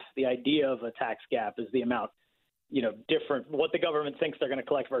gap, the idea of a tax gap is the amount, different what the government thinks they're going to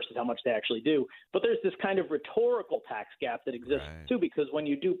collect versus how much they actually do. But there's this kind of rhetorical tax gap that exists too, because when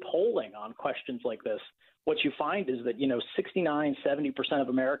you do polling on questions like this, what you find is that, 69-70% of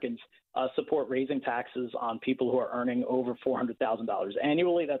Americans support raising taxes on people who are earning over $400,000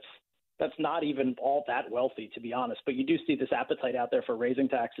 annually. That's not even all that wealthy, to be honest. But you do see this appetite out there for raising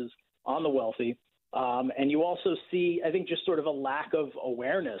taxes on the wealthy. And you also see, I think, just sort of a lack of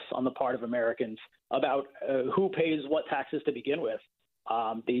awareness on the part of Americans about who pays what taxes to begin with.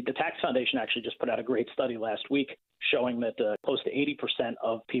 The Tax Foundation actually just put out a great study last week showing that close to 80%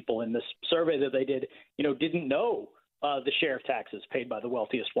 of people in this survey that they did, didn't know the share of taxes paid by the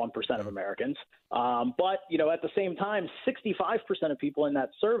wealthiest 1% of Americans. But, at the same time, 65% of people in that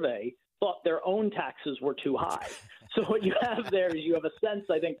survey thought their own taxes were too high. So what you have there is you have a sense,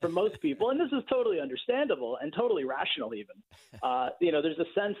 I think, for most people, and this is totally understandable and totally rational even, there's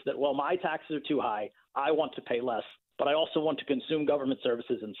a sense that, well, my taxes are too high. I want to pay less, but I also want to consume government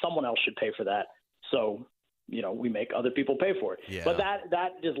services, and someone else should pay for that. So, we make other people pay for it. Yeah. But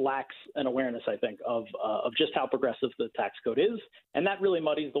that just lacks an awareness, I think, of just how progressive the tax code is, and that really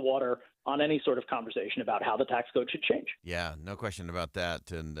muddies the water on any sort of conversation about how the tax code should change. Yeah, no question about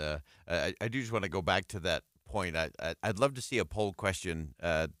that. And I do just want to go back to that point. I'd love to see a poll question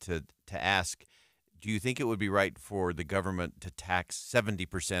to ask. Do you think it would be right for the government to tax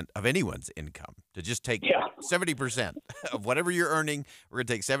 70% of anyone's income? To just take 70% of whatever you're earning, we're going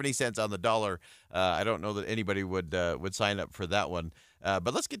to take 70 cents on the dollar. I don't know that anybody would sign up for that one.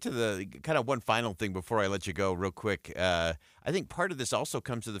 But let's get to the kind of one final thing before I let you go real quick. I think part of this also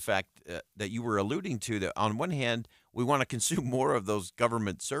comes to the fact that you were alluding to that on one hand, we want to consume more of those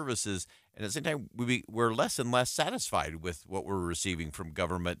government services, and at the same time, we're less and less satisfied with what we're receiving from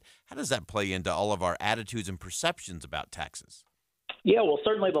government. How does that play into all of our attitudes and perceptions about taxes? Yeah, well,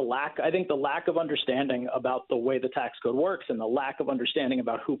 certainly the lack of understanding about the way the tax code works and the lack of understanding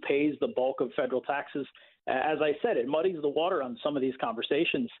about who pays the bulk of federal taxes, as I said, it muddies the water on some of these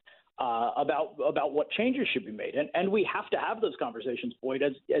conversations about what changes should be made. And we have to have those conversations, Boyd.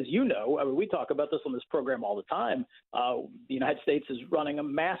 As you know, I mean, we talk about this on this program all the time. The United States is running a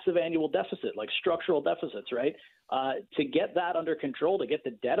massive annual deficit, like structural deficits, right? To get that under control, to get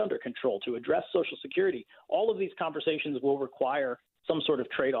the debt under control, to address Social Security, all of these conversations will require some sort of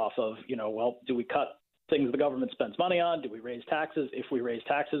trade-off of, do we cut things the government spends money on? Do we raise taxes? If we raise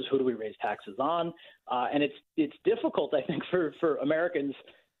taxes, who do we raise taxes on? And it's difficult, I think, for Americans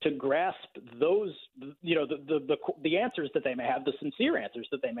to grasp those, the answers that they may have, the sincere answers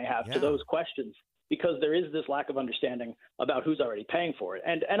that they may have to those questions, because there is this lack of understanding about who's already paying for it.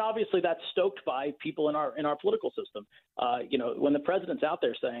 And obviously that's stoked by people in our political system. When the president's out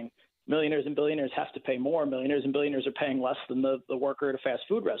there saying millionaires and billionaires have to pay more, millionaires and billionaires are paying less than the worker at a fast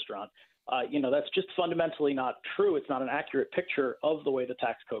food restaurant, that's just fundamentally not true. It's not an accurate picture of the way the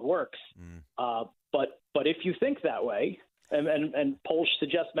tax code works. But if you think that way, and polls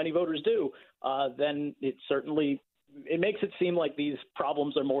suggest many voters do, then it makes it seem like these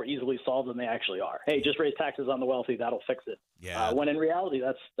problems are more easily solved than they actually are. Hey, just raise taxes on the wealthy, that'll fix it. Yeah. When in reality,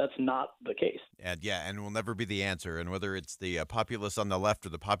 that's not the case. And will never be the answer. And whether it's the populace on the left or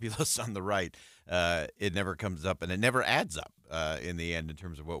the populace on the right, it never comes up and it never adds up in the end in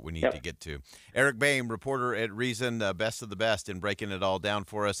terms of what we need to get to. Eric Boehm, reporter at Reason, best of the best in breaking it all down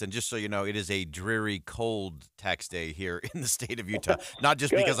for us. And just so you know, it is a dreary, cold tax day here in the state of Utah. Not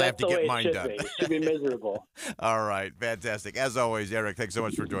just because I have to get mine done. It should be miserable. All right. Fantastic. As always, Eric, thanks so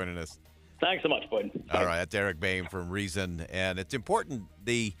much for joining us. Thanks so much, Boyd. All right. That's Eric Boehm from Reason. And it's important.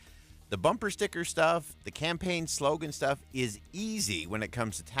 The bumper sticker stuff, the campaign slogan stuff is easy when it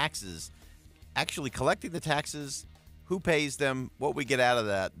comes to taxes. Actually collecting the taxes, who pays them, what we get out of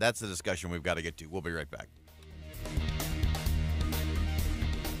that, that's the discussion we've got to get to. We'll be right back.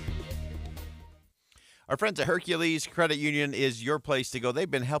 Our friends at Hercules Credit Union is your place to go.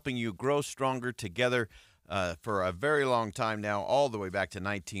 They've been helping you grow stronger together for a very long time now, all the way back to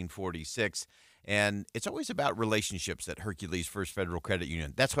 1946. And it's always about relationships at Hercules First Federal Credit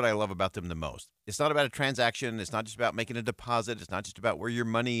Union. That's what I love about them the most. It's not about a transaction. It's not just about making a deposit. It's not just about where your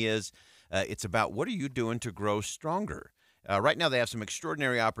money is. It's about what are you doing to grow stronger. Right now, they have some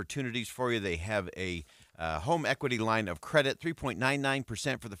extraordinary opportunities for you. They have a home equity line of credit,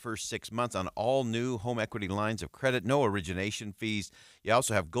 3.99% for the first 6 months on all new home equity lines of credit, no origination fees. You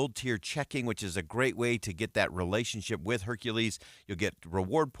also have gold tier checking, which is a great way to get that relationship with Hercules. You'll get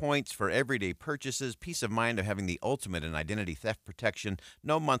reward points for everyday purchases, peace of mind of having the ultimate in identity theft protection,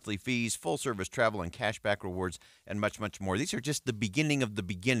 no monthly fees, full service travel and cashback rewards, and much, much more. These are just the beginning of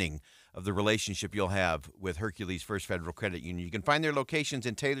the relationship you'll have with Hercules First Federal Credit Union. You can find their locations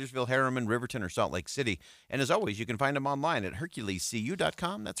in Taylorsville, Harriman, Riverton, or Salt Lake City. And as always, you can find them online at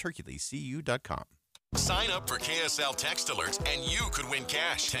HerculesCU.com. That's HerculesCU.com. Sign up for KSL Text Alerts and you could win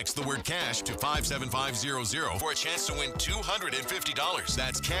cash. Text the word cash to 57500 for a chance to win $250.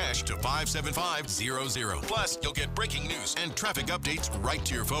 That's cash to 57500. Plus, you'll get breaking news and traffic updates right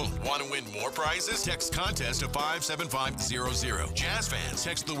to your phone. Want to win more prizes? Text contest to 57500. Jazz fans,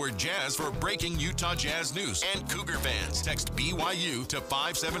 text the word jazz for breaking Utah Jazz news. And Cougar fans, text BYU to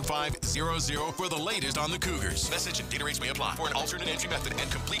 57500 for the latest on the Cougars. Message and data rates may apply. For an alternate entry method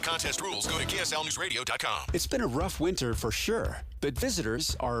and complete contest rules, go to KSLNewsRadio.com. PetSmart.co.com. It's been a rough winter for sure, but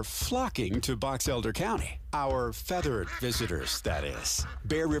visitors are flocking to Box Elder County. Our feathered visitors, that is.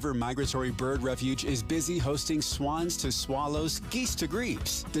 Bear River Migratory Bird Refuge is busy hosting swans to swallows, geese to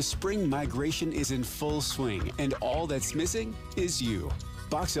grebes. The spring migration is in full swing, and all that's missing is you.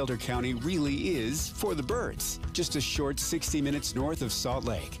 Box Elder County really is for the birds. Just a short 60 minutes north of Salt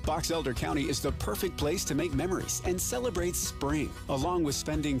Lake, Box Elder County is the perfect place to make memories and celebrate spring, along with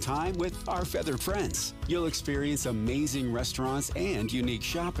spending time with our feathered friends. You'll experience amazing restaurants and unique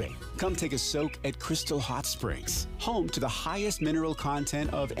shopping. Come take a soak at Crystal Hot Springs, home to the highest mineral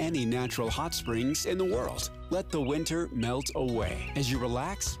content of any natural hot springs in the world. Let the winter melt away as you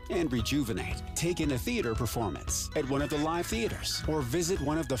relax and rejuvenate. Take in a theater performance at one of the live theaters or visit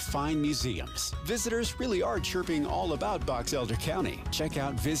one of the fine museums. Visitors really are chirping all about Box Elder County. Check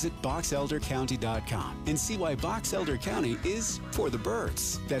out visitboxeldercounty.com and see why Box Elder County is for the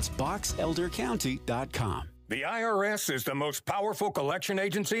birds. That's boxeldercounty.com. The IRS is the most powerful collection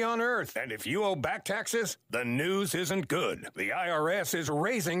agency on earth, and if you owe back taxes, the news isn't good. The IRS is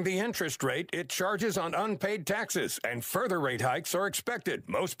raising the interest rate it charges on unpaid taxes, and further rate hikes are expected.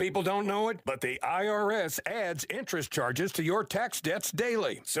 Most people don't know it, but the IRS adds interest charges to your tax debts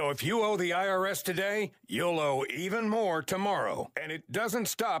daily. So if you owe the IRS today, you'll owe even more tomorrow. And it doesn't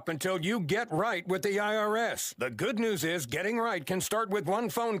stop until you get right with the IRS. The good news is getting right can start with one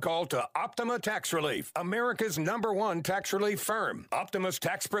phone call to Optima Tax Relief, America's #1 tax relief firm. Optima's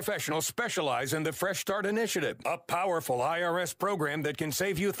tax professionals specialize in the Fresh Start Initiative, a powerful IRS program that can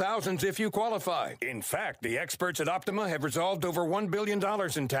save you thousands if you qualify. In fact, the experts at Optima have resolved over $1 billion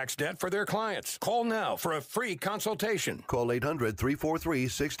in tax debt for their clients. Call now for a free consultation. Call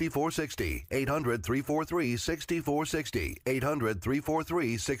 800-343-6460. 800-343-6460.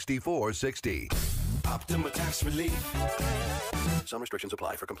 800-343-6460. Optima Tax Relief. Some restrictions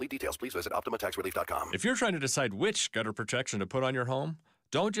apply. For complete details, please visit OptimaTaxRelief.com. If you're trying to decide which gutter protection to put on your home,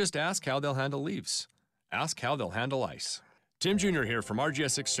 don't just ask how they'll handle leaves. Ask how they'll handle ice. Tim Jr. here from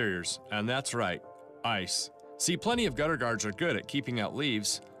RGS Exteriors, and that's right, ice. See, plenty of gutter guards are good at keeping out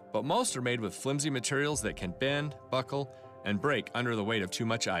leaves, but most are made with flimsy materials that can bend, buckle, and break under the weight of too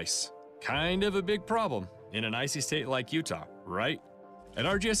much ice. Kind of a big problem in an icy state like Utah, right? At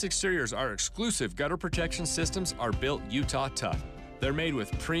RGS Exteriors, our exclusive gutter protection systems are built Utah tough. They're made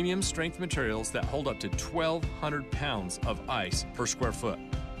with premium strength materials that hold up to 1,200 pounds of ice per square foot.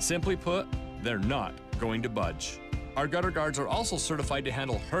 Simply put, they're not going to budge. Our gutter guards are also certified to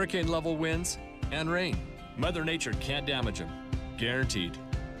handle hurricane-level winds and rain. Mother Nature can't damage them. Guaranteed.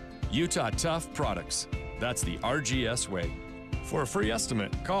 Utah Tough products. That's the RGS way. For a free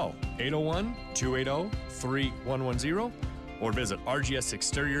estimate, call 801-280-3110 or visit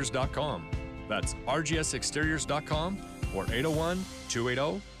rgsexteriors.com. That's rgsexteriors.com or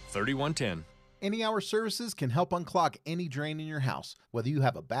 801-280-3110. Any Hour Services can help unclog any drain in your house, whether you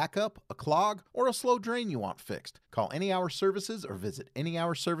have a backup, a clog, or a slow drain you want fixed. Call Any Hour Services or visit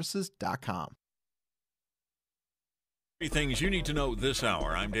anyhourservices.com. Three things you need to know this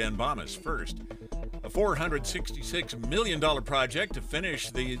hour. I'm Dan Bonas. First, a $466 million project to finish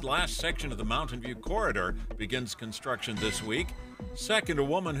the last section of the Mountain View Corridor begins construction this week. Second, a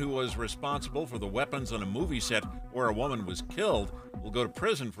woman who was responsible for the weapons on a movie set where a woman was killed will go to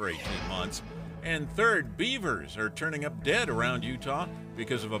prison for 18 months. And third, beavers are turning up dead around Utah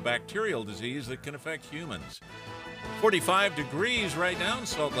because of a bacterial disease that can affect humans. 45 degrees right now in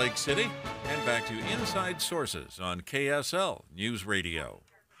Salt Lake City. And back to Inside Sources on KSL News Radio.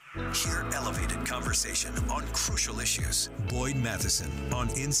 Hear elevated conversation on crucial issues. Boyd Matheson on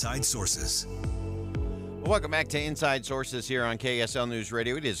Inside Sources. Welcome back to Inside Sources here on KSL News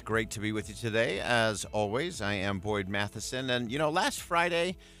Radio. It is great to be with you today. As always, I am Boyd Matheson. And, you know, last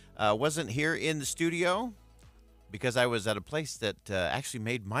Friday wasn't here in the studio because I was at a place that actually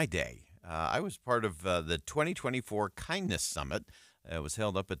made my day. I was part of the 2024 Kindness Summit. It was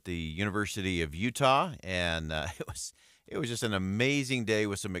held up at the University of Utah, and it was just an amazing day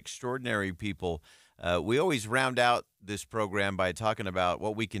with some extraordinary people. We always round out this program by talking about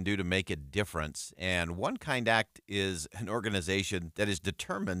what we can do to make a difference. And One Kind Act is an organization that is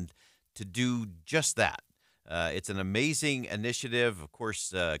determined to do just that. It's an amazing initiative. Of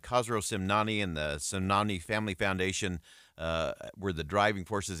course, Khosrow Simnani and the Simnani Family Foundation were the driving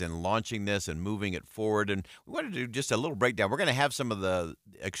forces in launching this and moving it forward. And we wanted to do just a little breakdown. We're going to have some of the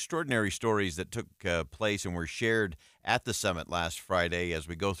extraordinary stories that took place and were shared at the summit last Friday as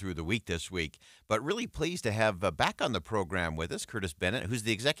we go through the week this week. But really pleased to have back on the program with us Curtis Bennett, who's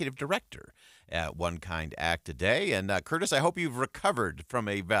the executive director at One Kind Act today. And Curtis, I hope you've recovered from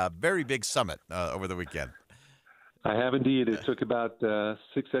a very big summit over the weekend. I have indeed. It took about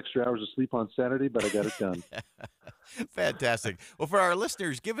 6 extra hours of sleep on Saturday, but I got it done. Fantastic. Well, for our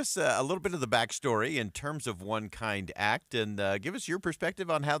listeners, give us a little bit of the backstory in terms of One Kind Act, and give us your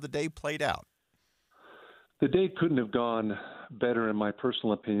perspective on how the day played out. The day couldn't have gone better, in my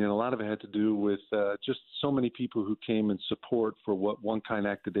personal opinion. A lot of it had to do with just so many people who came in support for what One Kind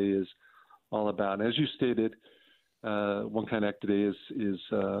Act Today is all about. And as you stated, One Kind Act Today is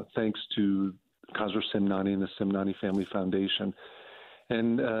thanks to Khosrow Semnani and the Semnani Family Foundation.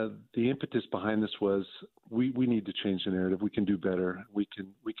 And the impetus behind this was we need to change the narrative. We can do better. We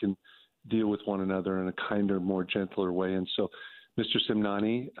can deal with one another in a kinder, more gentler way. And so Mr.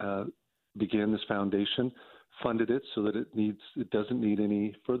 Semnani began this foundation, funded it so that it doesn't need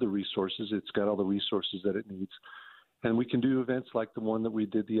any further resources. It's got all the resources that it needs. And we can do events like the one that we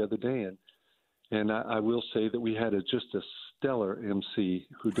did the other day. And I will say that we had just a stellar MC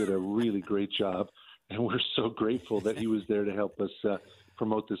who did a really great job. And we're so grateful that he was there to help us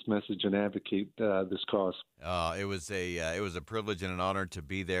promote this message and advocate this cause. It was a privilege and an honor to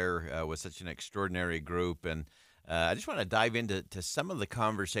be there with such an extraordinary group. And I just want to dive into some of the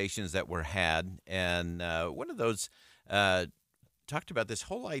conversations that were had. And one of those talked about this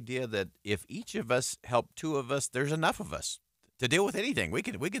whole idea that if each of us help two of us, there's enough of us to deal with anything. We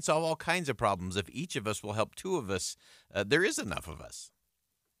could solve all kinds of problems. If each of us will help two of us, there is enough of us.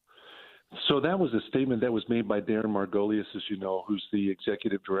 So that was a statement that was made by Darren Margolius, as you know, who's the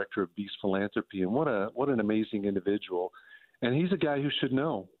executive director of Beast Philanthropy. And what an amazing individual. And he's a guy who should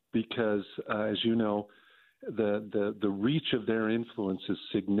know because, as you know, the reach of their influence is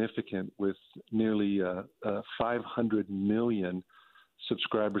significant with nearly 500 million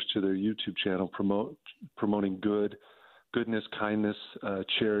subscribers to their YouTube channel promoting goodness, kindness,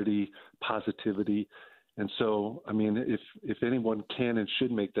 charity, positivity. And so, I mean, if anyone can and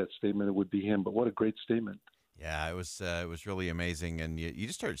should make that statement, it would be him. But what a great statement. Yeah, it was really amazing. And you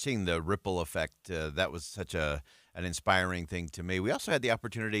just start seeing the ripple effect. That was such an inspiring thing to me. We also had the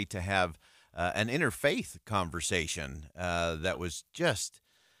opportunity to have an interfaith conversation that was just,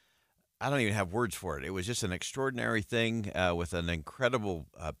 I don't even have words for it. It was just an extraordinary thing with an incredible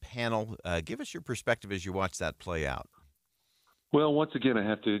panel. Give us your perspective as you watch that play out. Well, once again, I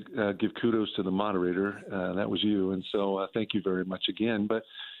have to give kudos to the moderator. That was you. And so thank you very much again. But,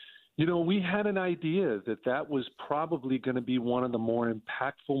 you know, we had an idea that was probably going to be one of the more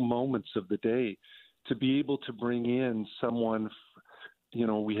impactful moments of the day, to be able to bring in someone. You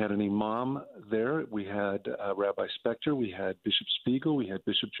know, we had an imam there. We had Rabbi Spector. We had Bishop Spiegel. We had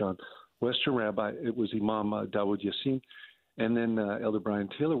Bishop John Wester. It was Imam Dawood Yassin. And then Elder Brian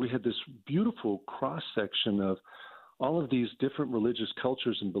Taylor. We had this beautiful cross-section of all of these different religious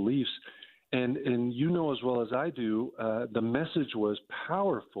cultures and beliefs. And you know as well as I do, the message was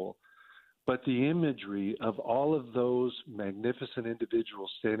powerful, but the imagery of all of those magnificent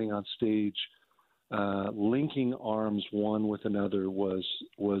individuals standing on stage, linking arms one with another was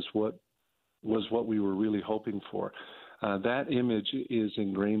what we were really hoping for. That image is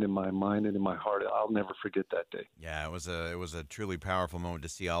ingrained in my mind and in my heart. I'll never forget that day. Yeah, it was a truly powerful moment to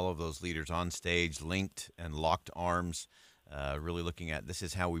see all of those leaders on stage, linked and locked arms, really looking at this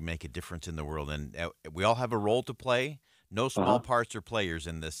is how we make a difference in the world. And we all have a role to play. No small parts or players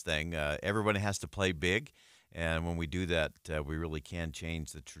in this thing. Everybody has to play big. And when we do that, we really can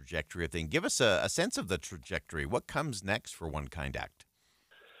change the trajectory of things. Give us a sense of the trajectory. What comes next for One Kind Act?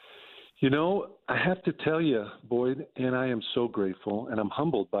 You know, I have to tell you, Boyd, and I am so grateful and I'm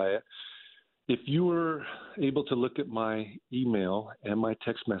humbled by it. If you were able to look at my email and my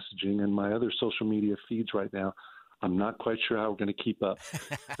text messaging and my other social media feeds right now, I'm not quite sure how we're going to keep up.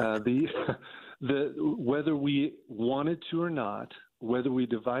 Whether we wanted to or not, whether we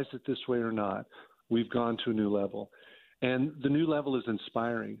devised it this way or not, we've gone to a new level. And the new level is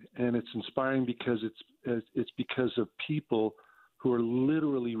inspiring. And it's inspiring because it's because of people who are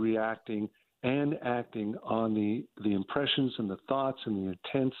literally reacting and acting on the impressions and the thoughts and the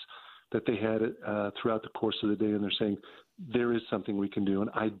intents that they had throughout the course of the day. And they're saying, there is something we can do,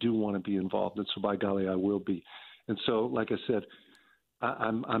 and I do want to be involved. And so by golly, I will be. And so, like I said,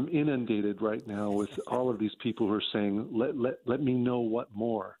 I'm inundated right now with all of these people who are saying, let me know what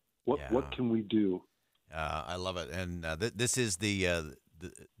more. What can we do? I love it. And this is the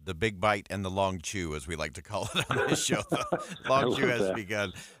big bite and the long chew, as we like to call it on this show. The long chew has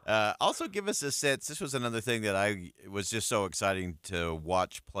begun. Also, give us a sense. This was another thing that I was just so exciting to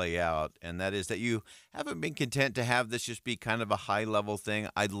watch play out, and that is that you haven't been content to have this just be kind of a high-level thing.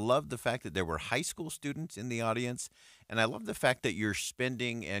 I love the fact that there were high school students in the audience, and I love the fact that you're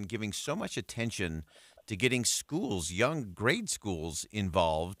spending and giving so much attention to getting schools, young grade schools,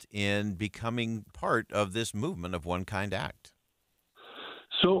 involved in becoming part of this movement of One Kind Act?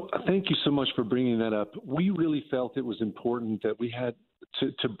 So thank you so much for bringing that up. We really felt it was important that we had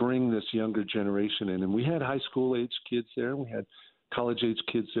to bring this younger generation in. And we had high school age kids there. We had college age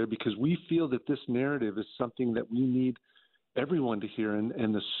kids there because we feel that this narrative is something that we need everyone to hear. And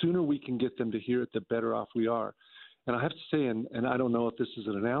the sooner we can get them to hear it, the better off we are. And I have to say, and I don't know if this is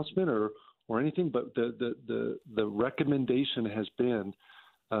an announcement or anything, but the recommendation has been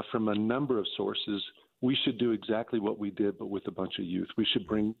from a number of sources, we should do exactly what we did, but with a bunch of youth. We should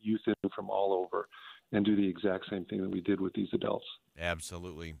bring youth in from all over and do the exact same thing that we did with these adults.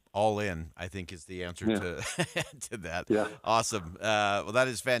 Absolutely. All in, I think, is the answer to that. Yeah. Awesome. Well, that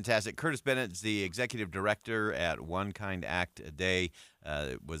is fantastic. Curtis Bennett is the executive director at One Kind Act Day.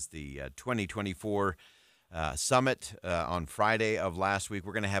 It was the 2024 summit on Friday of last week.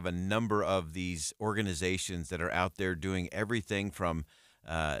 We're going to have a number of these organizations that are out there doing everything from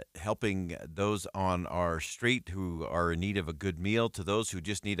helping those on our street who are in need of a good meal, to those who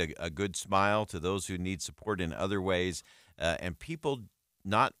just need a good smile, to those who need support in other ways, and people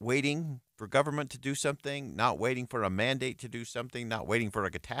not waiting for government to do something, not waiting for a mandate to do something, not waiting for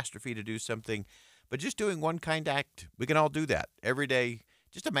a catastrophe to do something, but just doing One Kind Act. We can all do that every day.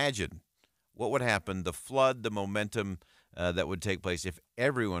 Just imagine what would happen, the flood, the momentum that would take place if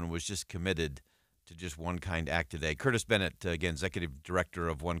everyone was just committed to just One Kind Act today. Curtis Bennett, again, Executive Director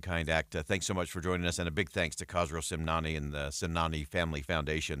of One Kind Act, thanks so much for joining us, and a big thanks to Khosrow Simnani and the Simnani Family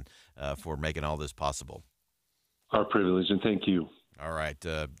Foundation for making all this possible. Our privilege, and thank you. All right.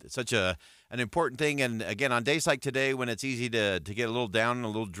 Such an important thing, and again, on days like today when it's easy to get a little down, a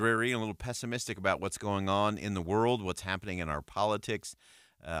little dreary, a little pessimistic about what's going on in the world, what's happening in our politics,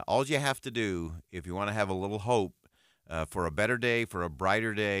 all you have to do if you want to have a little hope for a better day, for a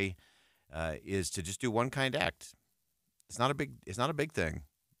brighter day, is to just do One Kind Act. It's not a big thing,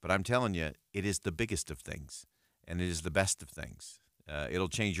 but I'm telling you, it is the biggest of things, and it is the best of things. It'll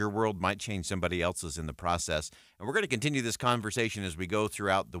change your world, might change somebody else's in the process. And we're going to continue this conversation as we go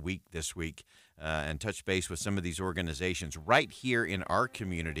throughout the week this week and touch base with some of these organizations right here in our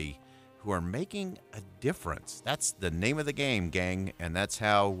community who are making a difference. That's the name of the game, gang, and that's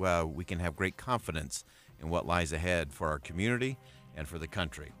how we can have great confidence in what lies ahead for our community and for the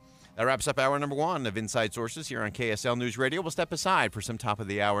country. That wraps up hour number one of Inside Sources here on KSL News Radio. We'll step aside for some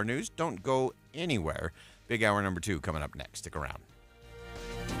top-of-the-hour news. Don't go anywhere. Big hour number two coming up next. Stick around.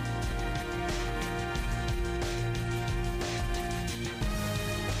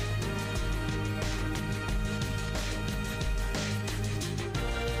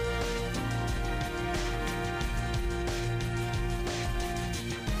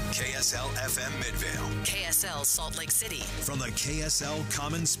 KSL FM Midvale. KSL Salt Lake City. From the KSL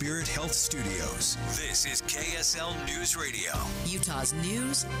Common Spirit Health Studios, this is KSL News Radio. Utah's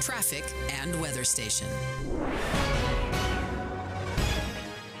news, traffic, and weather station.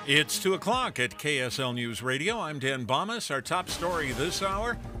 It's 2 o'clock at KSL News Radio. I'm Dan Bomas. Our top story this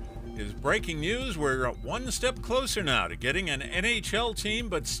hour is breaking news. We're one step closer now to getting an NHL team,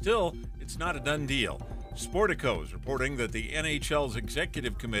 but still, it's not a done deal. Sportico is reporting that the NHL's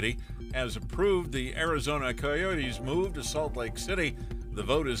executive committee has approved the Arizona Coyotes' move to Salt Lake City. The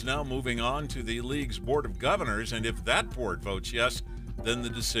vote is now moving on to the league's Board of Governors, and if that board votes yes, then the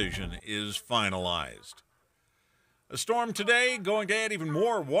decision is finalized. A storm today going to add even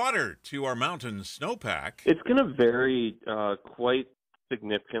more water to our mountain snowpack. It's going to vary quite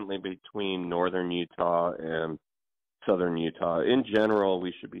significantly between northern Utah and southern Utah. In general,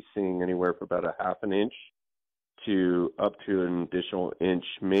 we should be seeing anywhere from about a half an inch to up to an additional inch,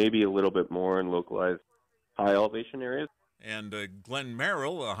 maybe a little bit more in localized high elevation areas. And Glenn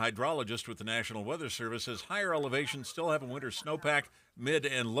Merrill, a hydrologist with the National Weather Service, says higher elevations still have a winter snowpack. Mid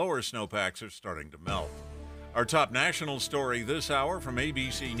and lower snowpacks are starting to melt. Our top national story this hour from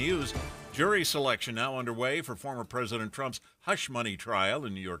ABC News. Jury selection now underway for former President Trump's hush money trial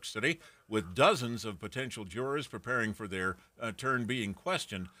in New York City, with dozens of potential jurors preparing for their turn being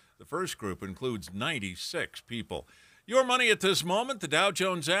questioned. The first group includes 96 people. Your money at this moment, the Dow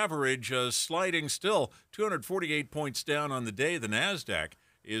Jones average sliding still 248 points down on the day. The NASDAQ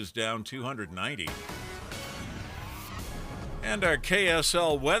is down 290. And our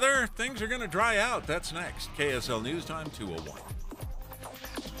KSL weather, things are going to dry out. That's next. KSL News Time 2:01.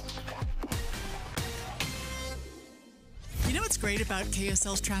 You know what's great about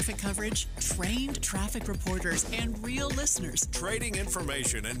KSL's traffic coverage? Trained traffic reporters and real listeners. Trading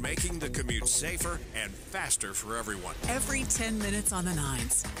information and making the commute safer and faster for everyone. Every 10 minutes on the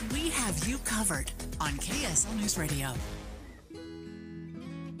nines, we have you covered on KSL News Radio.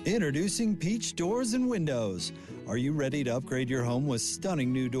 Introducing Peach Doors and Windows. Are you ready to upgrade your home with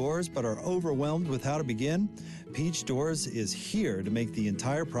stunning new doors but are overwhelmed with how to begin? Peach Doors is here to make the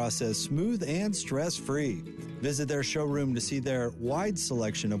entire process smooth and stress-free. Visit their showroom to see their wide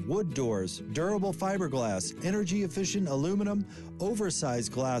selection of wood doors, durable fiberglass, energy-efficient aluminum,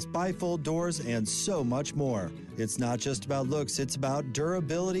 oversized glass bifold doors, and so much more. It's not just about looks, it's about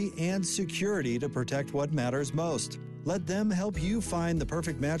durability and security to protect what matters most. Let them help you find the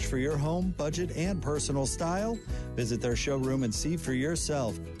perfect match for your home, budget, and personal style. Visit their showroom and see for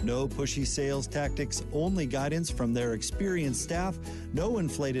yourself. No pushy sales tactics, only guidance from their experienced staff. No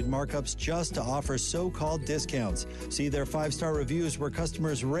inflated markups just to offer so-called discounts. See their 5-star reviews where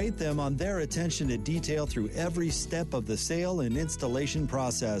customers rate them on their attention to detail through every step of the sale and installation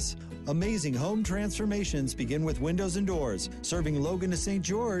process. Amazing home transformations begin with windows and doors. Serving Logan to St.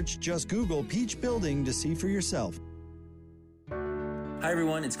 George, just Google Peach Building to see for yourself. Hi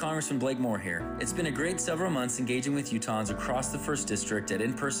everyone, it's Congressman Blake Moore here. It's been a great several months engaging with Utahns across the 1st District at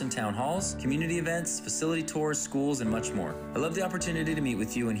in-person town halls, community events, facility tours, schools, and much more. I love the opportunity to meet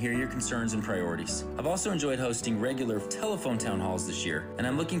with you and hear your concerns and priorities. I've also enjoyed hosting regular telephone town halls this year, and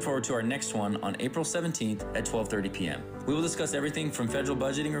I'm looking forward to our next one on April 17th at 12:30 p.m. We will discuss everything from federal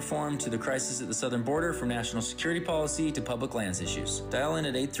budgeting reform to the crisis at the southern border, from national security policy to public lands issues. Dial in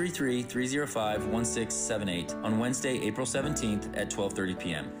at 833-305-1678 on Wednesday, April 17th at 12:30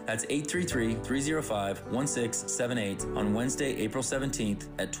 p.m. That's 833-305-1678 on Wednesday, April 17th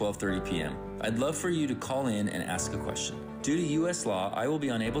at 12:30 p.m. I'd love for you to call in and ask a question. Due to U.S. law, I will be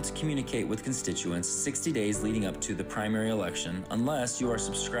unable to communicate with constituents 60 days leading up to the primary election unless you are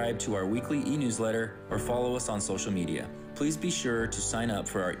subscribed to our weekly e-newsletter or follow us on social media. Please be sure to sign up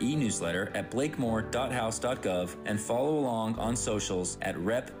for our e-newsletter at blakemore.house.gov and follow along on socials at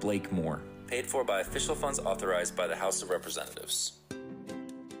Rep. Blake Moore. Paid for by official funds authorized by the House of Representatives.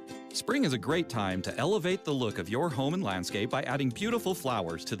 Spring is a great time to elevate the look of your home and landscape by adding beautiful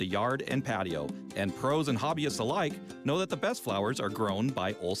flowers to the yard and patio. And pros and hobbyists alike know that the best flowers are grown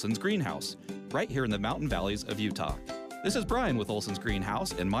by Olson's Greenhouse, right here in the mountain valleys of Utah. This is Brian with Olson's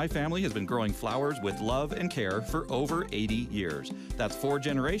Greenhouse, and my family has been growing flowers with love and care for over 80 years. That's 4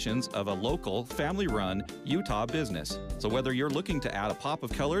 generations of a local, family-run Utah business. So whether you're looking to add a pop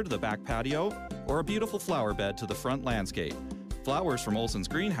of color to the back patio or a beautiful flower bed to the front landscape, flowers from Olson's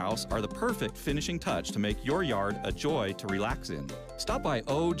Greenhouse are the perfect finishing touch to make your yard a joy to relax in. Stop by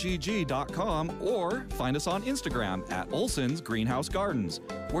OGG.com or find us on Instagram at Olson's Greenhouse Gardens,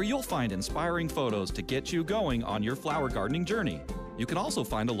 where you'll find inspiring photos to get you going on your flower gardening journey. You can also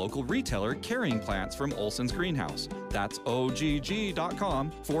find a local retailer carrying plants from Olson's Greenhouse. That's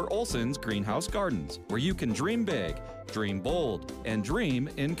OGG.com for Olson's Greenhouse Gardens, where you can dream big, dream bold, and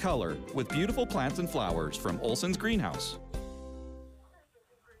dream in color with beautiful plants and flowers from Olson's Greenhouse.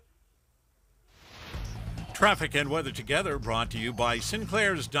 Traffic and weather together brought to you by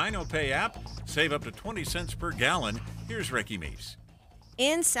Sinclair's DinoPay app. Save up to 20 cents per gallon. Here's Ricky Meese.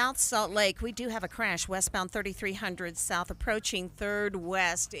 In South Salt Lake, we do have a crash westbound 3300 south approaching 3rd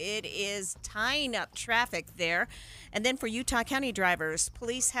West. It is tying up traffic there. And then for Utah County drivers,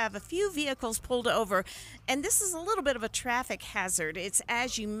 police have a few vehicles pulled over. And this is a little bit of a traffic hazard. It's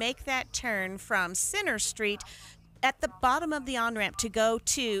as you make that turn from Center Street at the bottom of the on-ramp to go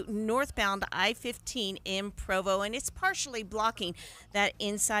to northbound I-15 in Provo, and it's partially blocking that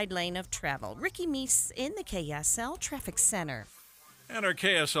inside lane of travel. Ricky Meese in the KSL Traffic Center. And our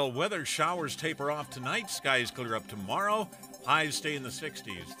KSL weather: showers taper off tonight, skies clear up tomorrow, highs stay in the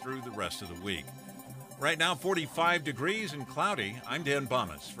 60s through the rest of the week. Right now, 45 degrees and cloudy. I'm Dan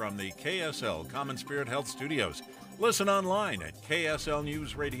Bomas from the KSL Common Spirit Health Studios. Listen online at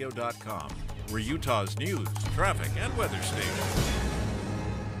kslnewsradio.com. We're Utah's news, traffic, and weather station.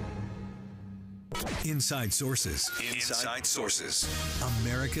 Inside Sources. Inside Sources.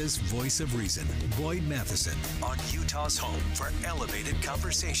 America's voice of reason. Boyd Matheson on Utah's home for elevated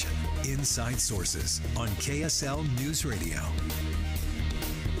conversation. Inside Sources on KSL News Radio.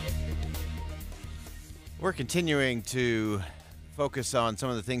 We're continuing to focus on some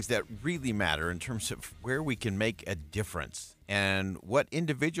of the things that really matter in terms of where we can make a difference and what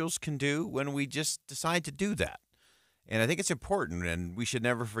individuals can do when we just decide to do that. And I think it's important, and we should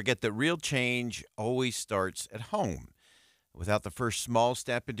never forget that real change always starts at home. Without the first small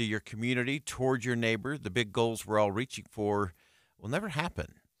step into your community, toward your neighbor, the big goals we're all reaching for will never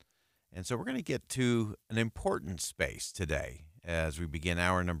happen. And so we're going to get to an important space today as we begin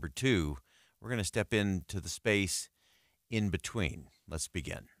hour number 2. We're going to step into the space in between. Let's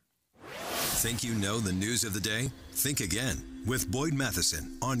begin. Think you know the news of the day? Think again with Boyd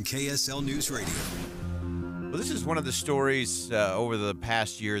Matheson on KSL News Radio. Well, this is one of the stories over the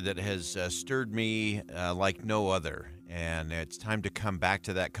past year that has stirred me like no other. And it's time to come back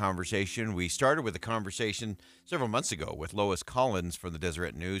to that conversation. We started with a conversation several months ago with Lois Collins from the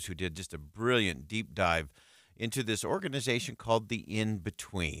Deseret News, who did just a brilliant deep dive into this organization called The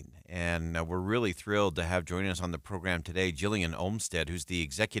In-Between. And we're really thrilled to have joining us on the program today Jillian Olmstead, who's the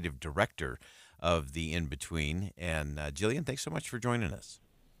executive director of The In-Between. And Jillian, thanks so much for joining us.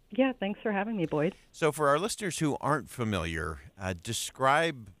 Yeah, thanks for having me, Boyd. So for our listeners who aren't familiar,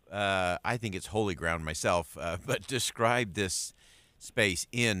 describe, I think it's holy ground myself, but describe this space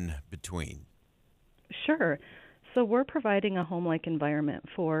in between. Sure. So we're providing a home-like environment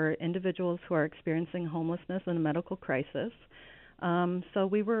for individuals who are experiencing homelessness and a medical crisis. So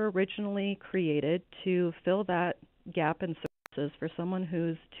we were originally created to fill that gap in services for someone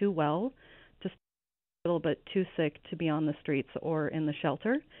who's too well to hospital but too sick to be on the streets or in the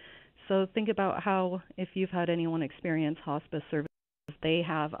shelter. So think about how, if you've had anyone experience hospice services, they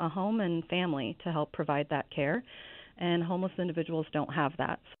have a home and family to help provide that care, and homeless individuals don't have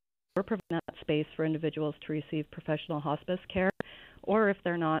that. So we're providing that space for individuals to receive professional hospice care, or if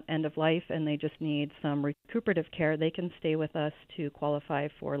they're not end of life and they just need some recuperative care, they can stay with us to qualify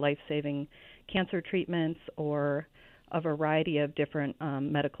for life-saving cancer treatments or a variety of different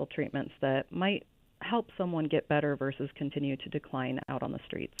medical treatments that might help someone get better versus continue to decline out on the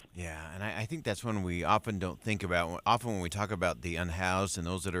streets. Yeah, and I think that's one we often don't think about. Often when we talk about the unhoused and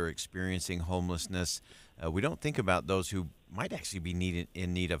those that are experiencing homelessness, we don't think about those who might actually be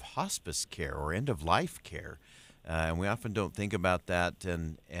in need of hospice care or end-of-life care. And we often don't think about that,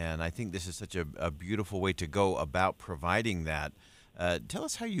 and I think this is such a beautiful way to go about providing that. Tell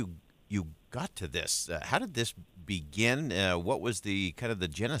us how you got to this. How did this begin? What was the kind of the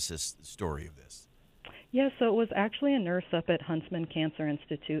genesis story of this? Yeah, so it was actually a nurse up at Huntsman Cancer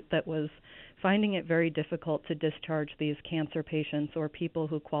Institute that was finding it very difficult to discharge these cancer patients or people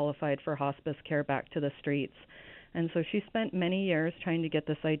who qualified for hospice care back to the streets. And so she spent many years trying to get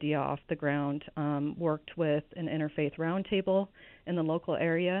this idea off the ground, worked with an interfaith roundtable in the local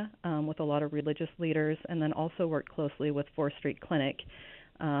area with a lot of religious leaders, and then also worked closely with 4th Street Clinic.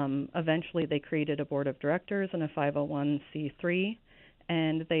 Eventually, they created a board of directors and a 501c3,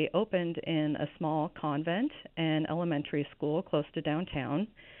 and they opened in a small convent and elementary school close to downtown.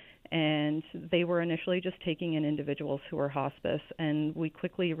 And they were initially just taking in individuals who were hospice, and we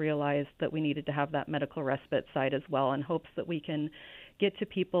quickly realized that we needed to have that medical respite side as well, in hopes that we can get to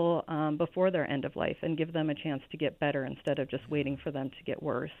people before their end of life and give them a chance to get better instead of just waiting for them to get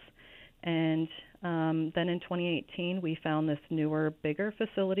worse. And then in 2018, we found this newer, bigger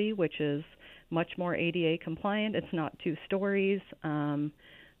facility, which is much more ADA compliant. It's not 2 stories.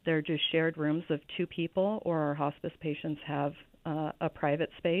 They're just shared rooms of 2 people, or our hospice patients have a private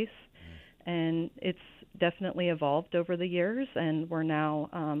space. And it's definitely evolved over the years, and we're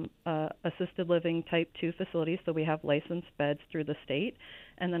now assisted living type 2 facilities, so we have licensed beds through the state,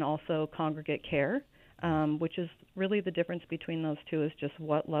 and then also congregate care, which is really the difference between those two is just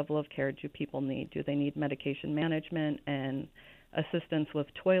what level of care do people need. Do they need medication management and assistance with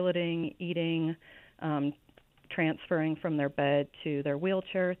toileting, eating, transferring from their bed to their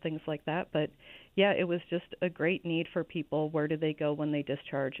wheelchair, things like that. But yeah, it was just a great need for people. Where do they go when they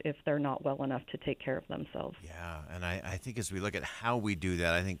discharge if they're not well enough to take care of themselves? Yeah, and I think as we look at how we do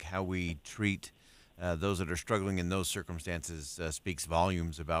that, I think how we treat those that are struggling in those circumstances speaks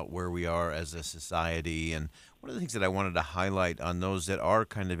volumes about where we are as a society. And one of the things that I wanted to highlight on those that are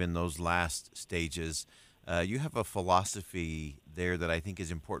kind of in those last stages, you have a philosophy there that I think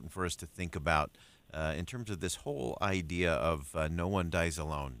is important for us to think about in terms of this whole idea of no one dies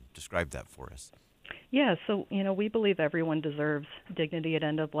alone. Describe that for us. Yeah, so, we believe everyone deserves dignity at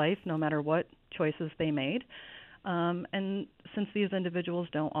end of life, no matter what choices they made. And since these individuals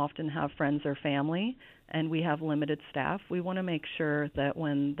don't often have friends or family, and we have limited staff, we want to make sure that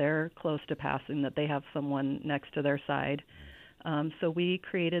when they're close to passing, that they have someone next to their side. So we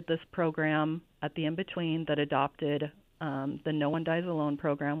created this program at the In-Between that adopted the No One Dies Alone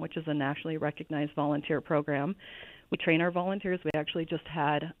program, which is a nationally recognized volunteer program. We train our volunteers. We actually just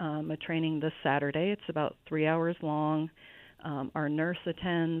had a training this Saturday. It's about 3 hours long. Our nurse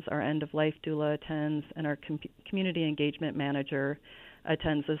attends, our end-of-life doula attends, and our community engagement manager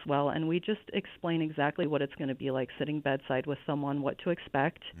attends as well. And we just explain exactly what it's going to be like sitting bedside with someone, what to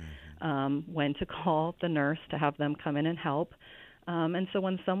expect, when to call the nurse to have them come in and help. And so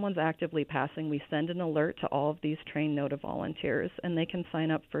when someone's actively passing, we send an alert to all of these trained NOTA volunteers, and they can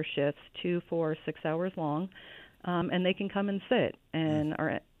sign up for shifts 2, 4, 6 hours long, and they can come and sit. And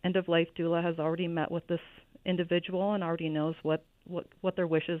our end-of-life doula has already met with this individual and already knows what their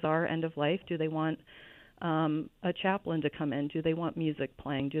wishes are end of life. Do they want a chaplain to come in? Do they want music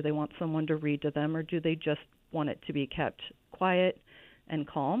playing? Do they want someone to read to them, or do they just want it to be kept quiet and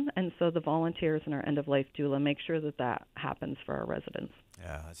calm? And so the volunteers and our end-of-life doula make sure that that happens for our residents.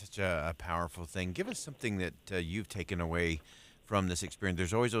 Yeah, it's such a powerful thing. Give us something that you've taken away from this experience.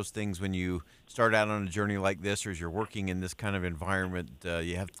 There's always those things when you start out on a journey like this, or as you're working in this kind of environment,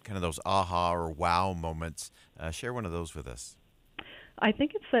 you have kind of those aha or wow moments. Share one of those with us. I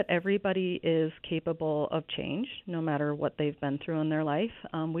think it's that everybody is capable of change, no matter what they've been through in their life.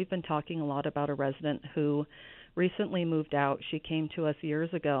 We've been talking a lot about a resident who recently moved out. She came to us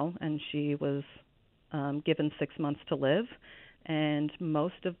years ago, and she was given 6 months to live. And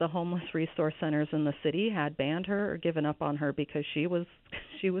most of the homeless resource centers in the city had banned her or given up on her because she was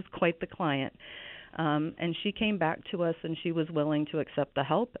quite the client. And she came back to us, and she was willing to accept the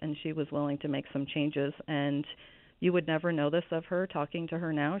help, and she was willing to make some changes. And you would never know this of her talking to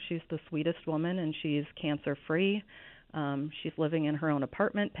her now. She's the sweetest woman, and she's cancer-free. She's living in her own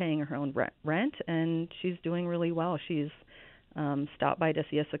apartment, paying her own rent, and she's doing really well. She's stopped by to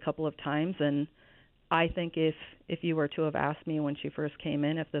see us a couple of times, and I think if you were to have asked me when she first came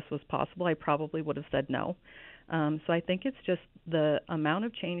in if this was possible, I probably would have said no. So I think it's just the amount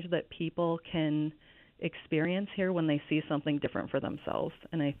of change that people can experience here when they see something different for themselves.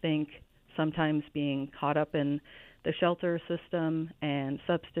 And I think sometimes being caught up in the shelter system and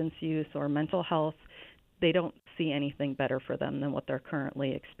substance use or mental health, they don't see anything better for them than what they're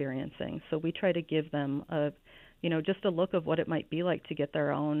currently experiencing. So we try to give them just a look of what it might be like to get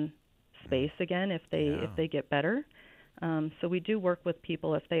their own space again if they get better. So we do work with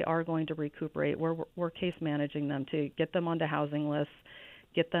people if they are going to recuperate. We're case managing them to get them onto housing lists,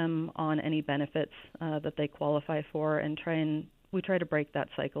 get them on any benefits that they qualify for, and we try to break that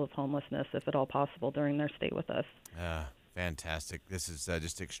cycle of homelessness if at all possible during their stay with us. Fantastic. This is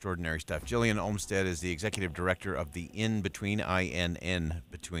just extraordinary stuff. Jillian Olmstead is the executive director of the In-Between, INN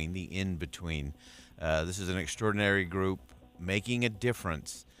Between, the In-Between. This is an extraordinary group making a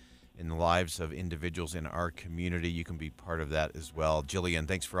difference in the lives of individuals in our community. You can be part of that as well. Jillian,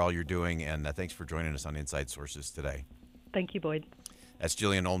 thanks for all you're doing, and thanks for joining us on Inside Sources today. Thank you, Boyd. That's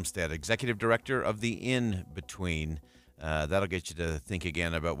Jillian Olmstead, executive director of the In-Between. That'll get you to think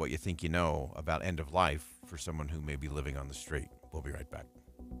again about what you think you know about end of life for someone who may be living on the street. We'll be right back.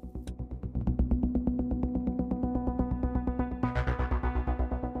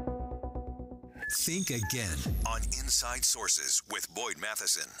 Think again on Inside Sources with Boyd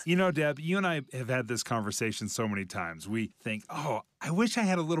Matheson. You know, Deb, you and I have had this conversation so many times. We think, I wish I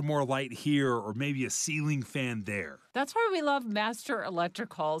had a little more light here or maybe a ceiling fan there. That's why we love Master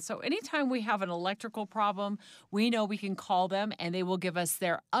Electrical. So anytime we have an electrical problem, we know we can call them and they will give us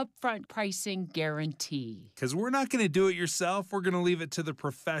their upfront pricing guarantee. Because we're not going to do it yourself. We're going to leave it to the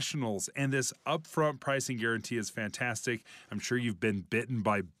professionals. And this upfront pricing guarantee is fantastic. I'm sure you've been bitten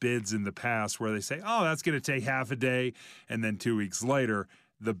by bids in the past where they say, that's going to take half a day. And then 2 weeks later,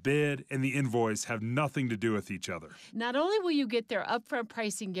 the bid and the invoice have nothing to do with each other. Not only will you get their upfront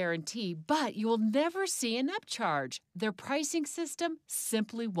pricing guarantee, but you will never see an upcharge. Their pricing system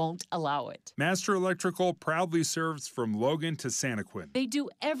simply won't allow it. Master Electrical proudly serves from Logan to Santaquin. They do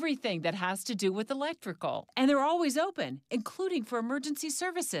everything that has to do with electrical, and they're always open, including for emergency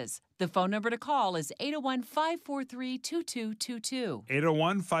services. The phone number to call is 801-543-2222.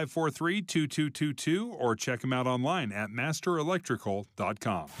 801-543-2222, or check them out online at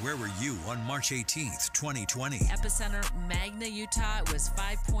masterelectrical.com. Where were you on March 18th, 2020? Epicenter, Magna, Utah. It was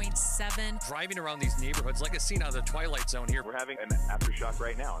 5.7. Driving around these neighborhoods like a scene out of the Twilight Zone here. We're having an aftershock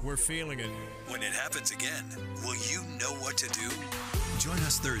right now. We're feeling it. When it happens again, will you know what to do? Join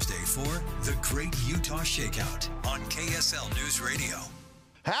us Thursday for The Great Utah Shakeout on KSL News Radio.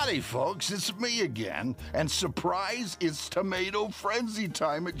 Howdy, folks. It's me again. And surprise, it's tomato frenzy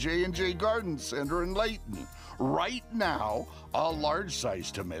time at J&J Garden Center in Layton. Right now, all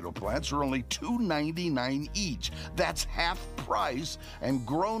large-sized tomato plants are only $2.99 each. That's half price and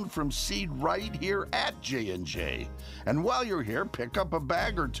grown from seed right here at J&J. And while you're here, pick up a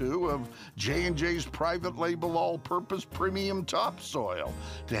bag or two of J&J's private label all-purpose premium topsoil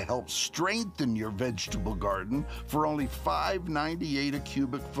to help strengthen your vegetable garden for only $5.98 a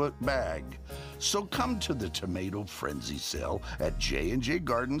cubic foot bag. So come to the Tomato Frenzy sale at J&J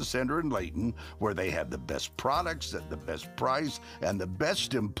Garden Center in Layton, where they have the best products at the best price and the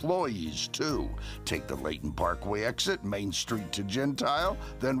best employees, too. Take the Layton Parkway exit, Main Street to Gentile,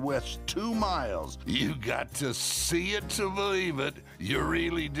 then west 2 miles. You got to see it to believe it. You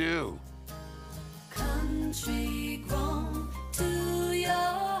really do. Country grown to your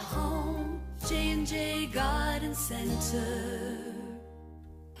home, J&J Garden Center.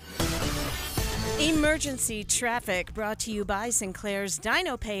 Emergency traffic brought to you by Sinclair's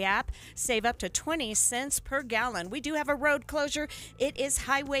DinoPay app. Save up to 20 cents per gallon. We do have a road closure. It is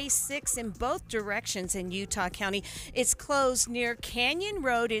Highway 6 in both directions in Utah County. It's closed near Canyon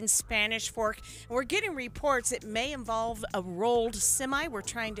Road in Spanish Fork. We're getting reports it may involve a rolled semi. We're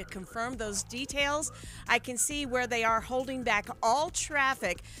trying to confirm those details. I can see where they are holding back all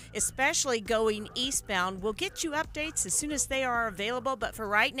traffic, especially going eastbound. We'll get you updates as soon as they are available, but for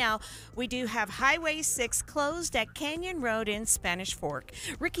right now, we do have Highway 6 closed at Canyon Road in Spanish Fork.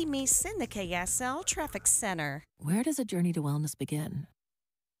 Ricky Meese in the KSL Traffic Center. Where does a journey to wellness begin?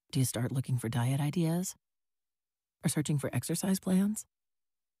 Do you start looking for diet ideas? Or searching for exercise plans?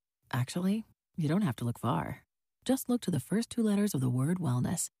 Actually, you don't have to look far. Just look to the first two letters of the word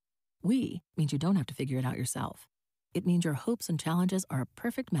wellness. We means you don't have to figure it out yourself. It means your hopes and challenges are a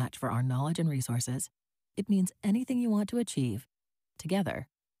perfect match for our knowledge and resources. It means anything you want to achieve, together,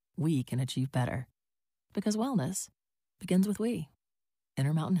 we can achieve better. Because wellness begins with we.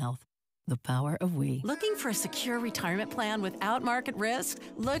 Intermountain Health. The power of we. Looking for a secure retirement plan without market risk?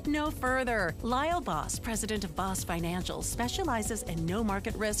 Look no further. Lyle Boss, president of Boss Financial, specializes in no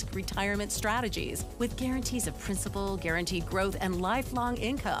market risk retirement strategies with guarantees of principal, guaranteed growth, and lifelong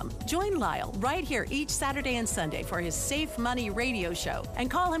income. Join Lyle right here each Saturday and Sunday for his Safe Money radio show and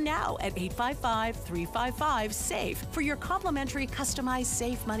call him now at 855-355-SAFE for your complimentary customized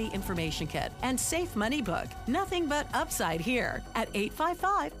Safe Money information kit and Safe Money book. Nothing but upside here at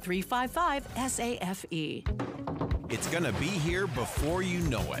 855-355-SAFE. It's going to be here before you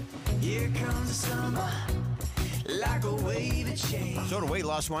know it. Here comes the summer, like a wave of change. Soda Weight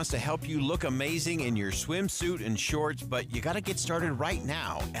Loss wants to help you look amazing in your swimsuit and shorts, but you got to get started right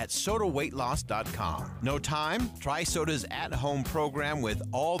now at sodaweightloss.com. No time? Try Soda's at-home program with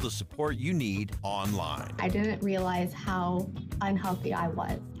all the support you need online. I didn't realize how unhealthy I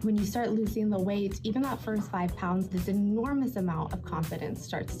was. When you start losing the weight, even that first 5 pounds, this enormous amount of confidence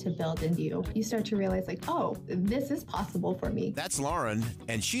starts to build into you. You start to realize, like, oh, this is possible for me. That's Lauren,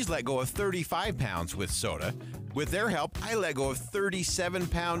 and she's let go of 35 pounds with Soda. With their help, I let go of 37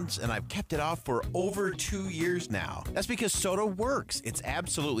 pounds, and I've kept it off for over 2 years now. That's because Soda works. It's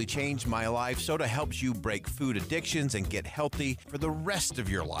absolutely changed my life. Soda helps you break food addictions and get healthy for the rest of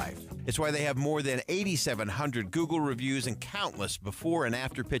your life. It's why they have more than 8,700 Google reviews and countless before and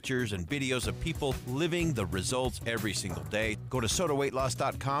after pictures and videos of people living the results every single day. Go to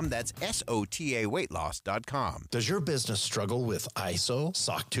sodaweightloss.com. That's SOTA weightloss.com. Does your business struggle with ISO,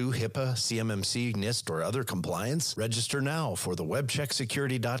 SOC 2, HIPAA, CMMC, NIST, or other compliance? Register now for the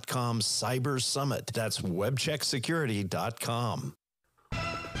WebCheckSecurity.com Cyber Summit. That's WebCheckSecurity.com.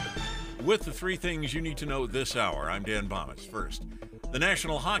 With the three things you need to know this hour, I'm Dan Bomas. First, the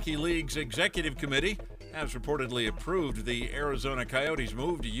National Hockey League's Executive Committee has reportedly approved the Arizona Coyotes'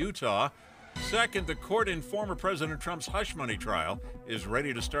 move to Utah. Second, the court in former President Trump's hush money trial is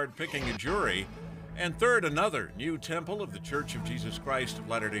ready to start picking a jury. And third, another new temple of the Church of Jesus Christ of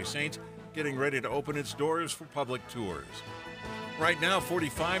Latter-day Saints getting ready to open its doors for public tours. Right now,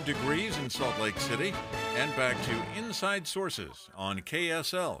 45 degrees in Salt Lake City. And back to Inside Sources on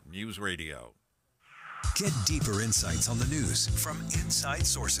KSL News Radio. Get deeper insights on the news from Inside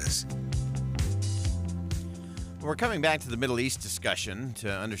Sources. We're coming back to the Middle East discussion to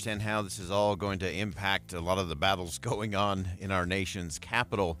understand how this is all going to impact a lot of the battles going on in our nation's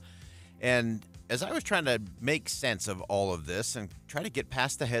capital. And as I was trying to make sense of all of this and try to get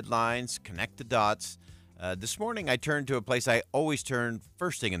past the headlines, connect the dots, this morning I turned to a place I always turn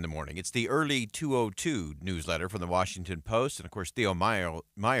first thing in the morning. It's the Early 202 newsletter from the Washington Post. And, of course, Theo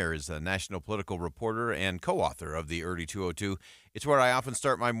Meyer is a national political reporter and co-author of the Early 202. It's where I often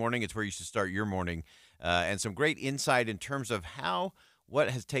start my morning. It's where you should start your morning. And some great insight in terms of what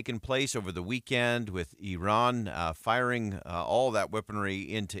has taken place over the weekend with Iran firing all that weaponry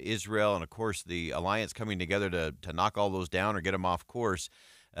into Israel, and, of course, the alliance coming together to knock all those down or get them off course.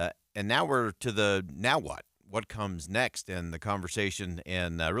 And now we're to the now what? What comes next in the conversation?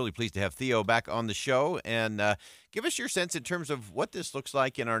 And really pleased to have Theo back on the show. And give us your sense in terms of what this looks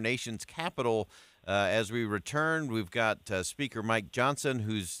like in our nation's capital as we return. We've got Speaker Mike Johnson,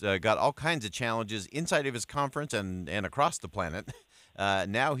 who's got all kinds of challenges inside of his conference and across the planet.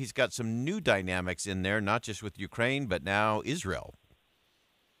 Now he's got some new dynamics in there, not just with Ukraine, but now Israel.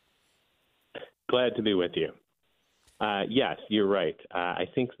 Glad to be with you. Yes, you're right. I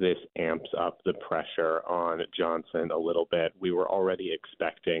think this amps up the pressure on Johnson a little bit. We were already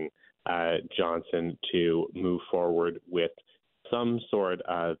expecting Johnson to move forward with some sort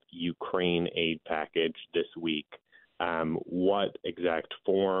of Ukraine aid package this week. What exact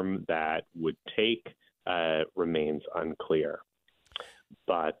form that would take remains unclear.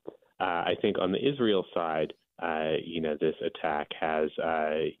 But I think on the Israel side, this attack has,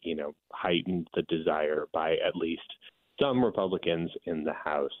 heightened the desire by at least some Republicans in the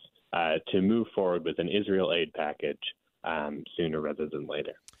House to move forward with an Israel aid package sooner rather than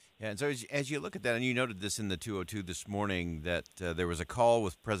later. Yeah, and so as you look at that, and you noted this in the 202 this morning, that there was a call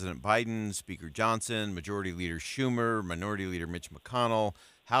with President Biden, Speaker Johnson, Majority Leader Schumer, Minority Leader Mitch McConnell,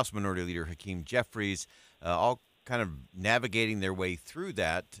 House Minority Leader Hakeem Jeffries, all kind of navigating their way through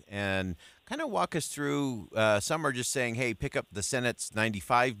that. And kind of walk us through, some are just saying, hey, pick up the Senate's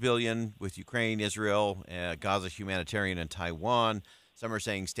 $95 billion with Ukraine, Israel, Gaza humanitarian, and Taiwan. Some are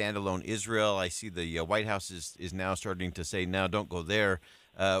saying standalone Israel. I see the White House is now starting to say, no, don't go there.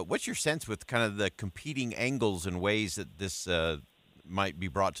 What's your sense with kind of the competing angles and ways that this might be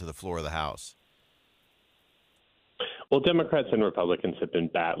brought to the floor of the House? Well, Democrats and Republicans have been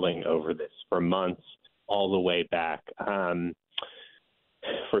battling over this for months, all the way back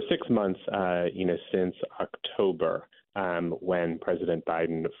for 6 months, since October, when President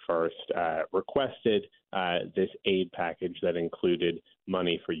Biden first requested this aid package that included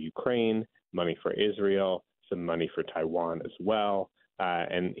money for Ukraine, money for Israel, some money for Taiwan as well,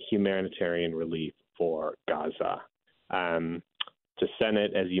 and humanitarian relief for Gaza. The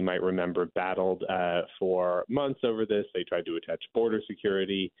Senate, as you might remember, battled for months over this. They tried to attach border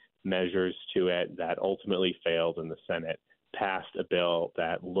security measures to it that ultimately failed, and the Senate passed a bill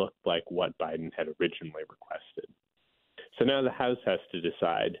that looked like what Biden had originally requested. So now the House has to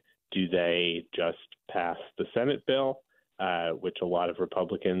decide, do they just pass the Senate bill, which a lot of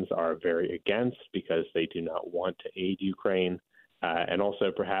Republicans are very against because they do not want to aid Ukraine, and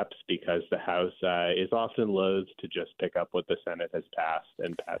also perhaps because the House is often loath to just pick up what the Senate has passed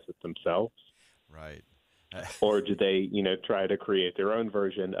and pass it themselves. Right. Or do they, try to create their own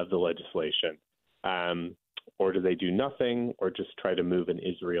version of the legislation? Or do they do nothing or just try to move an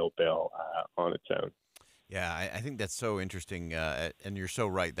Israel bill on its own? Yeah, I think that's so interesting, and you're so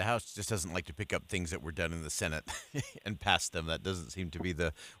right. The House just doesn't like to pick up things that were done in the Senate and pass them. That doesn't seem to be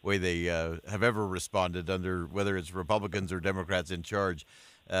the way they have ever responded under whether it's Republicans or Democrats in charge.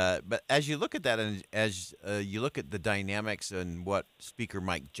 But as you look at that, and as you look at the dynamics and what Speaker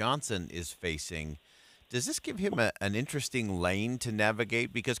Mike Johnson is facing, does this give him an interesting lane to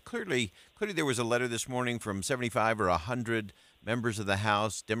navigate? Because clearly there was a letter this morning from 75 or 100 members of the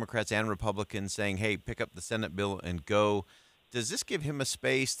House, Democrats and Republicans, saying, hey, pick up the Senate bill and go. Does this give him a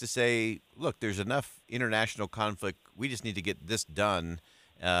space to say, look, there's enough international conflict, we just need to get this done,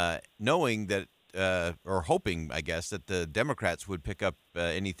 knowing that, or hoping, I guess, that the Democrats would pick up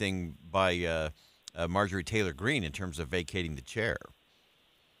anything by Marjorie Taylor Greene in terms of vacating the chair?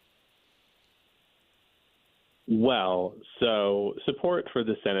 Well, so support for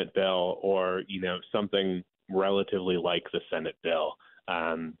the Senate bill or, something relatively like the Senate bill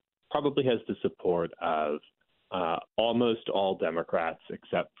probably has the support of almost all Democrats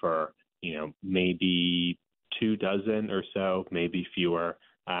except for, maybe 24 or so, maybe fewer,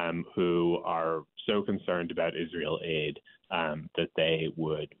 who are so concerned about Israel aid that they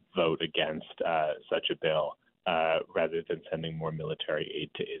would vote against such a bill rather than sending more military aid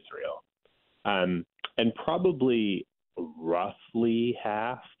to Israel. And probably roughly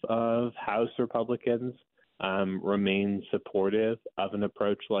half of House Republicans remain supportive of an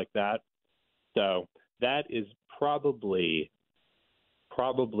approach like that. So that is probably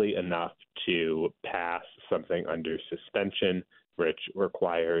enough to pass something under suspension, which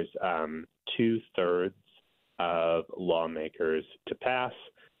requires 2/3 of lawmakers to pass.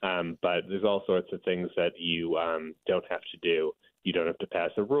 But there's all sorts of things that you don't have to do. You don't have to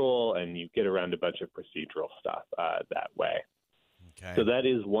pass a rule, and you get around a bunch of procedural stuff that way. Okay. So that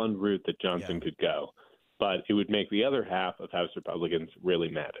is one route that Johnson could go, but it would make the other half of House Republicans really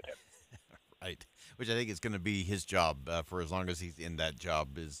mad at him. Right, which I think is going to be his job for as long as he's in that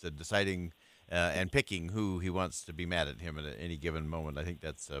job, is deciding and picking who he wants to be mad at him at any given moment. I think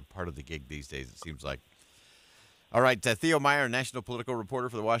that's part of the gig these days, it seems like. All right, Theo Meyer, national political reporter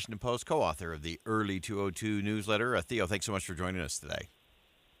for the Washington Post, co-author of the Early 202 newsletter. Theo, thanks so much for joining us today.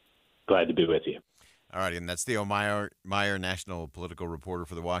 Glad to be with you. All right, and that's Theo Meyer, national political reporter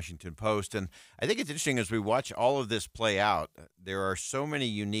for the Washington Post. And I think it's interesting as we watch all of this play out, there are so many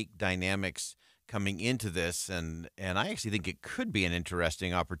unique dynamics coming into this, and I actually think it could be an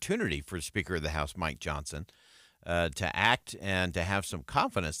interesting opportunity for Speaker of the House, Mike Johnson, to act and to have some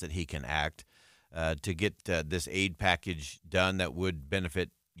confidence that he can act. To get this aid package done that would benefit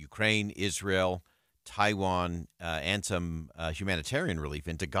Ukraine, Israel, Taiwan, and some humanitarian relief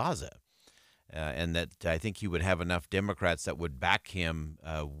into Gaza. And that I think he would have enough Democrats that would back him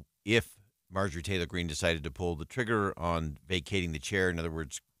if Marjorie Taylor Greene decided to pull the trigger on vacating the chair. In other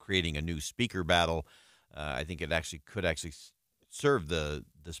words, creating a new speaker battle. I think it could serve the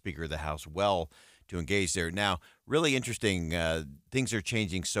Speaker of the House well to engage there. Now, really interesting, things are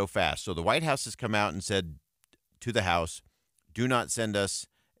changing so fast. So the White House has come out and said to the House, do not send us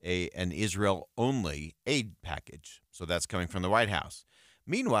an Israel-only aid package. So that's coming from the White House.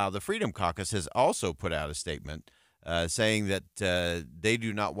 Meanwhile, the Freedom Caucus has also put out a statement saying that they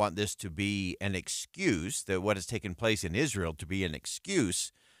do not want this to be an excuse, that what has taken place in Israel to be an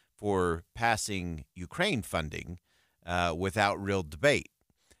excuse for passing Ukraine funding without real debate.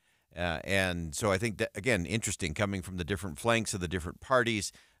 And so I think that, again, interesting coming from the different flanks of the different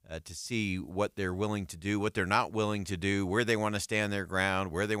parties to see what they're willing to do, what they're not willing to do, where they want to stand their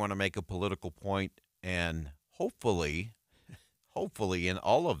ground, where they want to make a political point. And hopefully in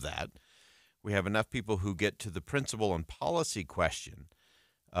all of that, we have enough people who get to the principle and policy question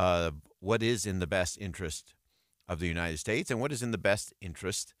of what is in the best interest of the United States and what is in the best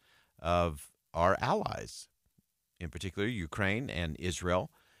interest of our allies, in particular Ukraine and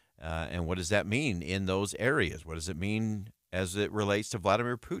Israel. And what does that mean in those areas? What does it mean as it relates to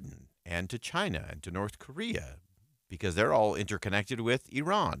Vladimir Putin and to China and to North Korea? Because they're all interconnected with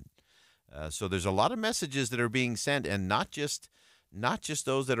Iran. So there's a lot of messages that are being sent, and not just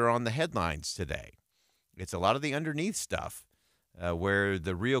those that are on the headlines today. It's a lot of the underneath stuff where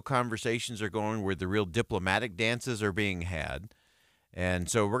the real conversations are going, where the real diplomatic dances are being had. And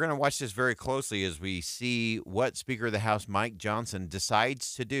so we're going to watch this very closely as we see what Speaker of the House Mike Johnson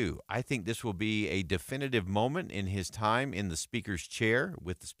decides to do. I think this will be a definitive moment in his time in the Speaker's chair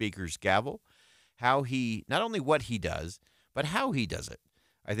with the Speaker's gavel. How he, not only what he does, but how he does it,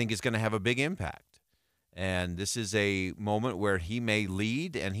 I think is going to have a big impact. And this is a moment where he may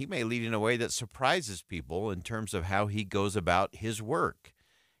lead, and he may lead in a way that surprises people in terms of how he goes about his work.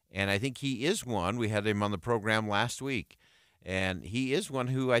 And I think he is one. We had him on the program last week. And he is one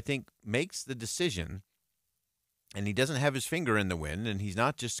who I think makes the decision, and he doesn't have his finger in the wind, and he's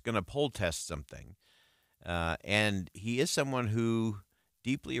not just going to poll test something. And he is someone who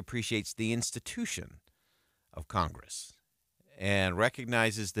deeply appreciates the institution of Congress and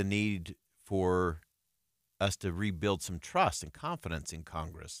recognizes the need for us to rebuild some trust and confidence in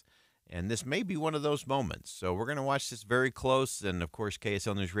Congress. And this may be one of those moments. So we're going to watch this very close. And, of course,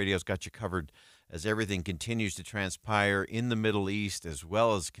 KSL News Radio's got you covered as everything continues to transpire in the Middle East, as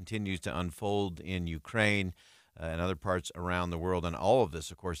well as continues to unfold in Ukraine and other parts around the world. And all of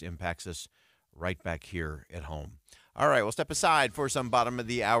this, of course, impacts us right back here at home. All right, we'll step aside for some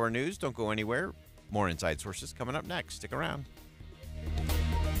bottom-of-the-hour news. Don't go anywhere. More Inside Sources coming up next. Stick around.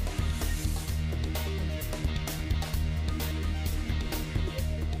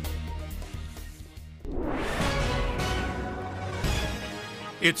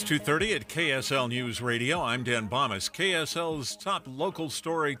 It's 2:30 at KSL News Radio. I'm Dan Bomas. KSL's top local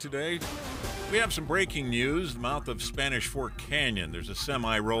story today. We have some breaking news. The mouth of Spanish Fork Canyon. There's a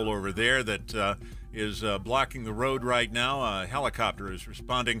semi rollover there that is blocking the road right now. A helicopter is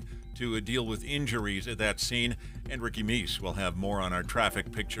responding to deal with injuries at that scene. And Ricky Meese will have more on our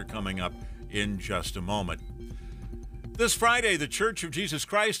traffic picture coming up in just a moment. This Friday, the Church of Jesus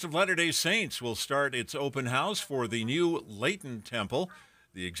Christ of Latter-day Saints will start its open house for the new Layton Temple.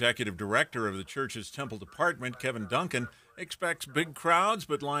 The executive director of the church's temple department, Kevin Duncan, expects big crowds,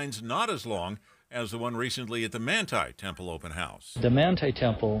 but lines not as long as the one recently at the Manti Temple open house. The Manti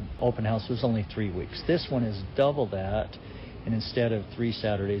Temple open house was only 3 weeks. This one is double that, and instead of 3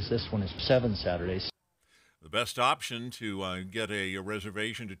 Saturdays, this one is 7 Saturdays. The best option to get a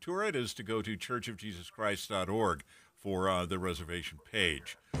reservation to tour it is to go to churchofjesuschrist.org for the reservation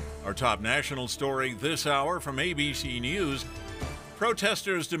page. Our top national story this hour from ABC News.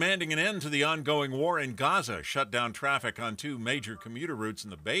 Protesters demanding an end to the ongoing war in Gaza shut down traffic on 2 major commuter routes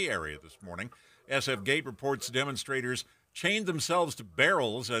in the Bay Area this morning. SF Gate reports demonstrators chained themselves to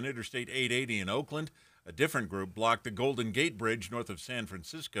barrels on Interstate 880 in Oakland. A different group blocked the Golden Gate Bridge north of San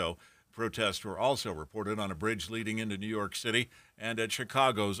Francisco. Protests were also reported on a bridge leading into New York City and at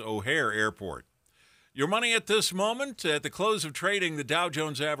Chicago's O'Hare Airport. Your money at this moment. At the close of trading, the Dow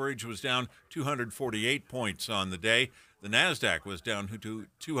Jones average was down 248 points on the day. The NASDAQ was down to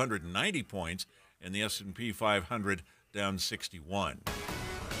 290 points, and the S&P 500 down 61.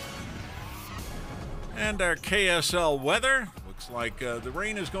 And our KSL weather. Looks like the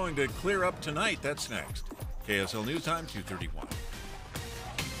rain is going to clear up tonight. That's next. KSL News Time, 2:31.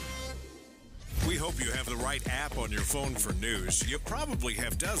 We hope you have the right app on your phone for news. You probably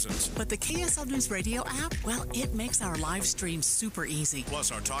have dozens. But the KSL News Radio app, well, it makes our live stream super easy.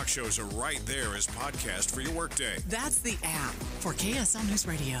 Plus, our talk shows are right there as podcast for your workday. That's the app for KSL News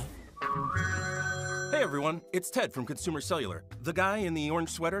Radio. Hey everyone, it's Ted from Consumer Cellular, the guy in the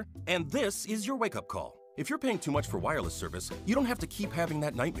orange sweater, and this is your wake-up call. If you're paying too much for wireless service, you don't have to keep having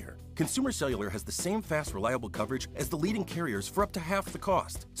that nightmare. Consumer Cellular has the same fast, reliable coverage as the leading carriers for up to half the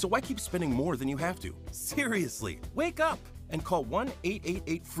cost. So why keep spending more than you have to? Seriously, wake up and call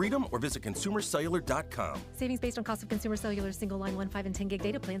 1-888-FREEDOM or visit consumercellular.com. Savings based on cost of Consumer Cellular single line 1, 5, and 10 gig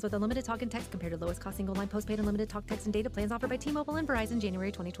data plans with unlimited talk and text compared to lowest cost single line postpaid unlimited talk, text, and data plans offered by T-Mobile and Verizon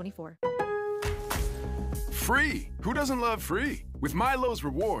January 2024. Free! Who doesn't love free? With MyLowe's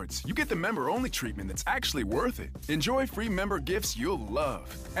Rewards, you get the member-only treatment that's actually worth it. Enjoy free member gifts you'll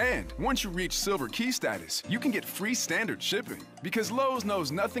love. And once you reach Silver Key status, you can get free standard shipping. Because Lowe's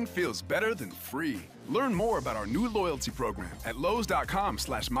knows nothing feels better than free. Learn more about our new loyalty program at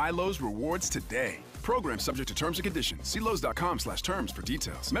Lowe's.com/MyLowe's Rewards today. Program subject to terms and conditions. See Lowe's.com/terms for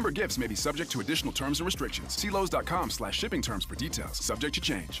details. Member gifts may be subject to additional terms and restrictions. See Lowe's.com/shipping terms for details. Subject to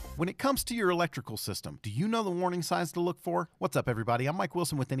change. When it comes to your electrical system, do you know the warning signs to look for? What's up, everybody? I'm Mike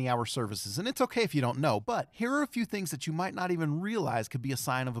Wilson with Any Hour Services, and it's okay if you don't know, but here are a few things that you might not even realize could be a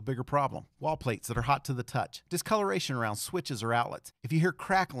sign of a bigger problem. Wall plates that are hot to the touch, discoloration around switches or outlets, if you hear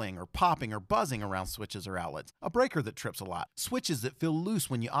crackling or popping or buzzing around switches or outlets, a breaker that trips a lot, switches that feel loose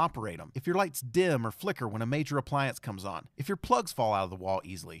when you operate them, if your lights dim or flicker when a major appliance comes on, if your plugs fall out of the wall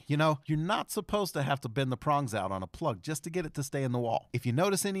easily. You know, you're not supposed to have to bend the prongs out on a plug just to get it to stay in the wall. If you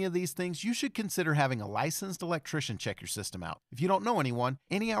notice any of these things, you should consider having a licensed electrician check your system out. If you don't know anyone,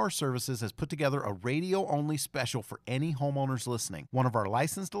 Any Hour Services has put together a radio-only special for any homeowners listening. One of our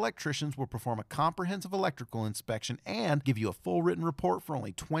licensed electricians will perform a comprehensive electrical inspection and give you a full written report for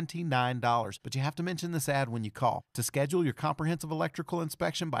only $29. But you have to mention this ad when you call. To schedule your comprehensive electrical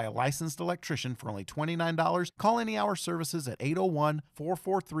inspection by a licensed electrician for only $29, call Any Hour Services at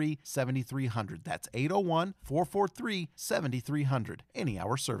 801-443-7300. That's 801-443-7300. Any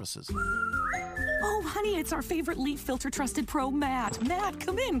Hour Services. Oh, honey, it's our favorite leaf filter trusted pro, Matt. Matt,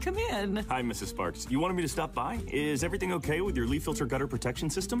 come in, come in. Hi, Mrs. Sparks. You wanted me to stop by? Is everything okay with your leaf filter gutter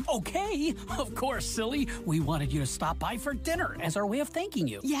protection system? Okay, of course, silly. We wanted you to stop by for dinner as our way of thanking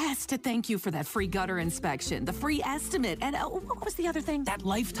you. Yes, to thank you for that free gutter inspection, the free estimate, and what was the other thing? That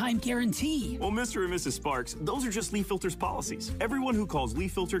lifetime guarantee. Well, Mr. and Mrs. Sparks, those are just Leaf Filter's policies. Everyone who calls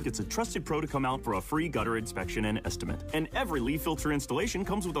Leaf Filter gets a trusted pro to come out for a free gutter inspection and estimate. And every Leaf Filter installation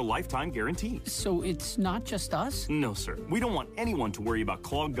comes with a lifetime guarantee. So it's not just us? No, sir. We don't want anyone to worry about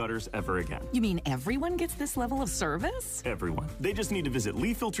clogged gutters ever again. You mean everyone gets this level of service? Everyone. They just need to visit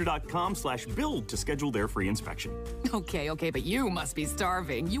leaffilter.com/build to schedule their free inspection. Okay, but you must be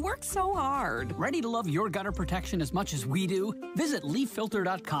starving. You work so hard. Ready to love your gutter protection as much as we do? Visit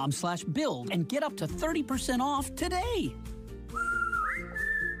leaffilter.com/build and get up to 30% off today.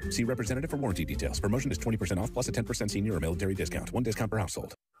 See representative for warranty details. Promotion is 20% off plus a 10% senior or military discount. One discount per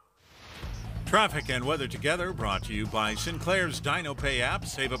household. Traffic and weather together brought to you by Sinclair's DinoPay app.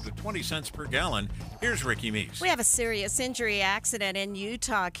 Save up to 20 cents per gallon. Here's Ricky Meese. We have a serious injury accident in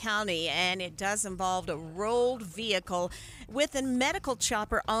Utah County, and it does involve a rolled vehicle with a medical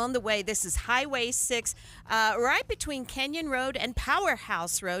chopper on the way. This is Highway 6, right between Kenyon Road and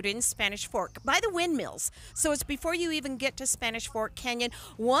Powerhouse Road in Spanish Fork, by the windmills. So it's before you even get to Spanish Fork Canyon.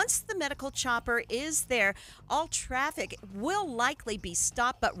 Once the medical chopper is there, all traffic will likely be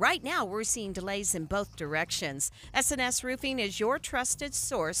stopped, but right now we're seeing delays in both directions. S&S Roofing is your trusted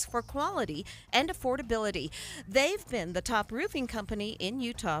source for quality and affordability. They've been the top roofing company in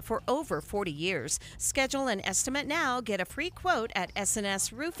Utah for over 40 years. Schedule an estimate now. Get a free quote at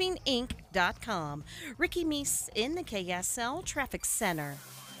snsroofinginc.com. Ricky Meese in the KSL Traffic Center.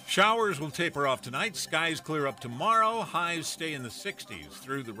 Showers will taper off tonight. Skies clear up tomorrow. Highs stay in the 60s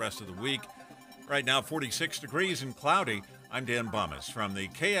through the rest of the week. Right now, 46 degrees and cloudy. I'm Dan Bomas from the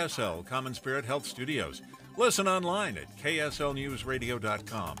KSL Common Spirit Health Studios. Listen online at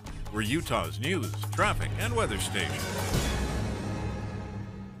kslnewsradio.com. We're Utah's news, traffic, and weather station.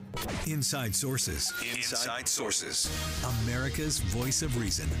 Inside Sources. Inside Sources. America's voice of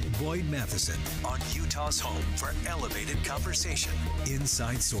reason. Boyd Matheson on Utah's home for elevated conversation.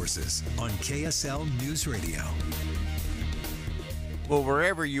 Inside Sources on KSL News Radio. Well,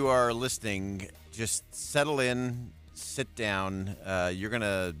 wherever you are listening, just settle in, sit down. You're going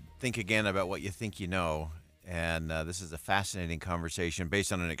to think again about what you think you know. And this is a fascinating conversation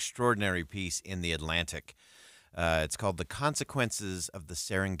based on an extraordinary piece in The Atlantic. It's called The Consequences of the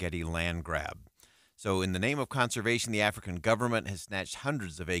Serengeti Land Grab. So in the name of conservation, the African government has snatched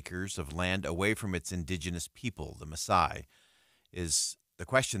hundreds of acres of land away from its indigenous people, the Maasai. The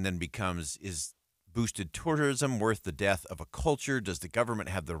question then becomes, is boosted tourism worth the death of a culture? Does the government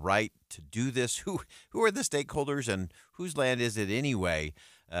have the right to do this? Who are the stakeholders and whose land is it anyway?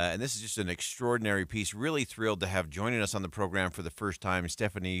 And this is just an extraordinary piece. Really thrilled to have joining us on the program for the first time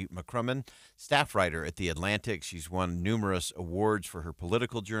Stephanie McCrummen, staff writer at The Atlantic. She's won numerous awards for her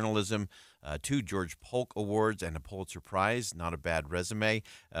political journalism, 2 George Polk Awards and a Pulitzer Prize. Not a bad resume,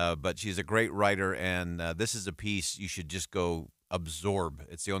 but she's a great writer, and this is a piece you should just go absorb.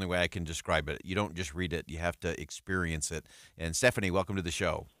 It's the only way I can describe it. You don't just read it, you have to experience it. And Stephanie, welcome to the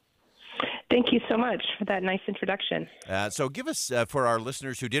show. Thank you so much for that nice introduction. So give us, for our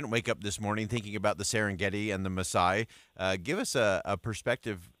listeners who didn't wake up this morning thinking about the Serengeti and the Maasai, give us a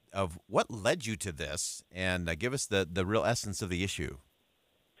perspective of what led you to this, and give us the real essence of the issue.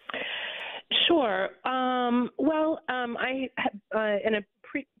 Sure. I in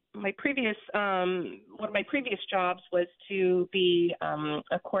my previous one of my previous jobs was to be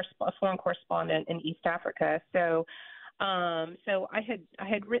a foreign correspondent in East Africa. So I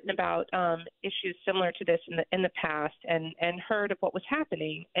had written about issues similar to this in the past, and heard of what was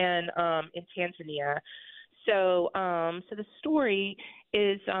happening in Tanzania. So the story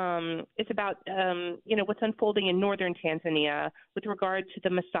is about what's unfolding in northern Tanzania with regard to the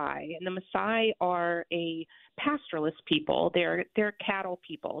Maasai. And the Maasai are a pastoralist people. They're cattle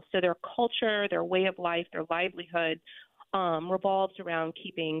people. So their culture, their way of life, their livelihood revolves around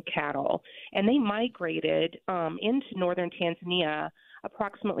keeping cattle. And they migrated into northern Tanzania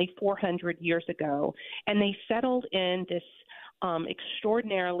approximately 400 years ago, and they settled in this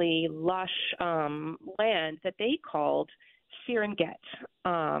extraordinarily lush land that they called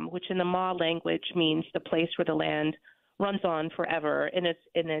Serengeti, which in the Ma language means the place where the land runs on forever, and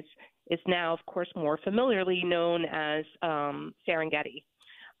is now, of course, more familiarly known as Serengeti.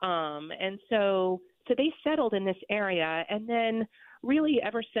 And so they settled in this area, and then really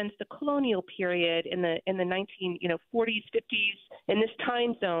ever since the colonial period in the 1940s, 50s, in this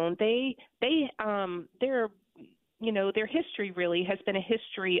time zone, their history really has been a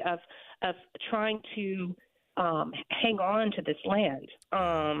history of trying to hang on to this land.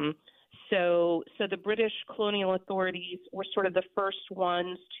 So the British colonial authorities were sort of the first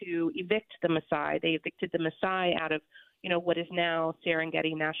ones to evict the Maasai. They evicted the Maasai out of what is now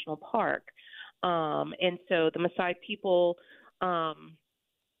Serengeti National Park. And so the Maasai people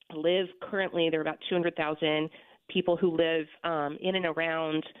live currently, there are about 200,000 people who live in and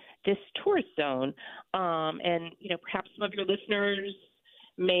around this tourist zone. And, perhaps some of your listeners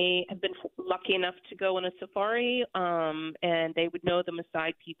may have been lucky enough to go on a safari, and they would know the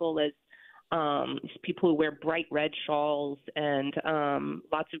Maasai people as people who wear bright red shawls and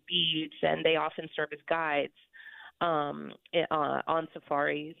lots of beads, and they often serve as guides on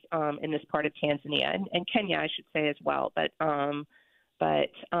safaris in this part of Tanzania and Kenya, I should say, as well. But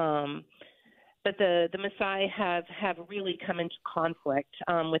the Maasai have really come into conflict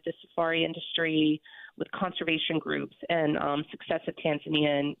with the safari industry, with conservation groups, and successive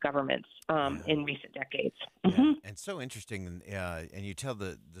Tanzanian governments in recent decades. Yeah. And so interesting, and you tell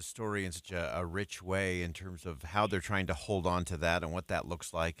the story in such a rich way in terms of how they're trying to hold on to that and what that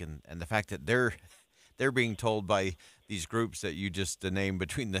looks like, and the fact that they're being told by these groups that you just named,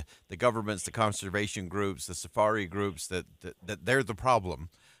 between the governments, the conservation groups, the safari groups, that they're the problem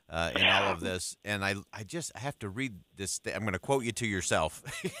in all of this. And I have to read this. I'm going to quote you to yourself.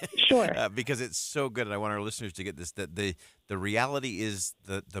 Sure. Because it's so good, and I want our listeners to get this, that the reality is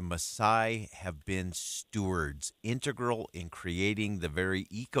that the Maasai have been stewards, integral in creating the very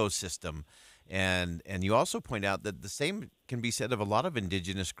ecosystem. And you also point out that the same can be said of a lot of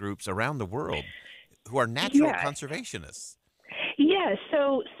indigenous groups around the world who are natural conservationists. Yeah,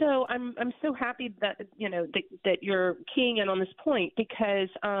 so I'm so happy that that you're keying in on this point, because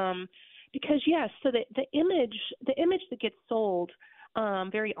yes, so the image that gets sold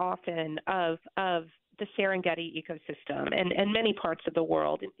very often of the Serengeti ecosystem and many parts of the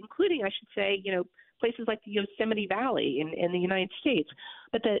world, including, I should say, places like the Yosemite Valley in the United States,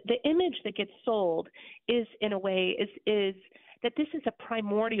 but the image that gets sold is, in a way, is that this is a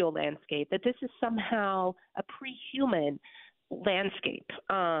primordial landscape, that this is somehow a pre-human landscape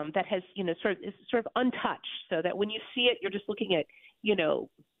that has, is sort of untouched, so that when you see it, you're just looking at,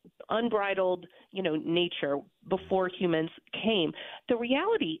 unbridled, nature before humans came. The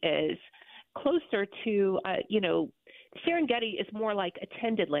reality is closer to, Serengeti is more like a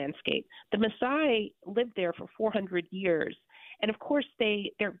tended landscape. The Maasai lived there for 400 years. And of course,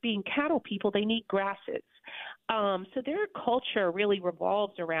 they're being cattle people, they need grasses. So their culture really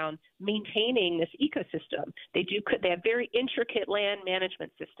revolves around maintaining this ecosystem. They have very intricate land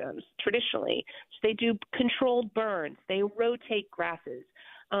management systems traditionally. So they do controlled burns. They rotate grasses.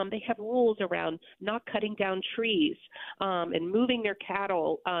 They have rules around not cutting down trees and moving their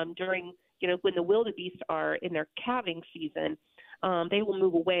cattle during, when the wildebeest are in their calving season. they will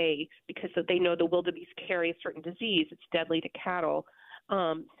move away because they know the wildebeest carry a certain disease. It's deadly to cattle.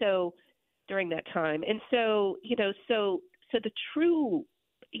 So during that time, and so the true,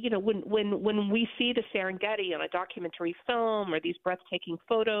 when we see the Serengeti on a documentary film or these breathtaking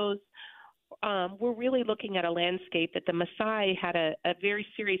photos, we're really looking at a landscape that the Maasai had a very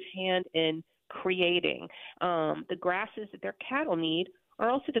serious hand in creating. The grasses that their cattle need are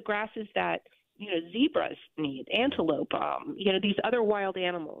also the grasses that zebras need, antelope, these other wild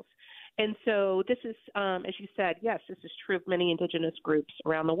animals. And so this is, as you said, yes, this is true of many indigenous groups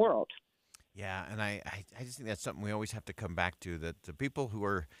around the world. Yeah, and I just think that's something we always have to come back to, that the people who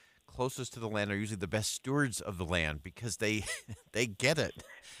are closest to the land are usually the best stewards of the land because they get it.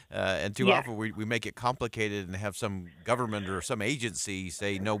 And too often we make it complicated and have some government or some agency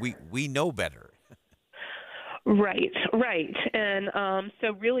say, no, we know better. Right. And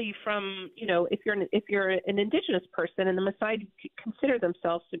so really if you're an indigenous person, and the Maasai consider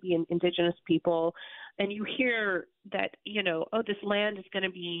themselves to be an indigenous people, and you hear that, this land is going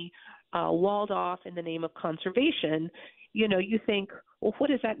to be walled off in the name of conservation, you think, well, what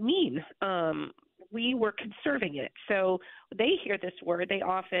does that mean? We were conserving it. So they hear this word, they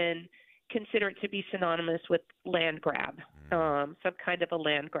often consider it to be synonymous with land grab, some kind of a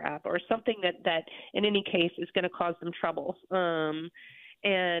land grab, or something that in any case is going to cause them trouble. And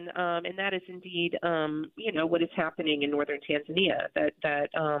that is indeed, what is happening in northern Tanzania, that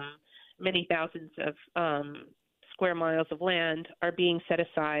many thousands of square miles of land are being set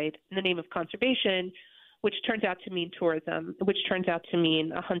aside in the name of conservation, which turns out to mean tourism, which turns out to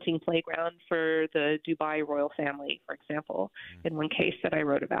mean a hunting playground for the Dubai royal family, for example, in one case that I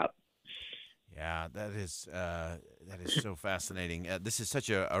wrote about. Yeah, that is so fascinating. This is such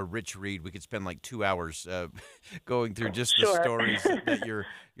a rich read. We could spend like 2 hours going through just the stories that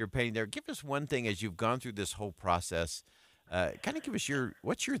you're painting there. Give us one thing as you've gone through this whole process. Kind of give us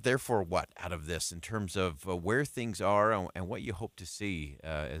what's your therefore what out of this in terms of where things are and what you hope to see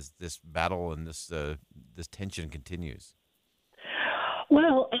as this battle and this tension continues.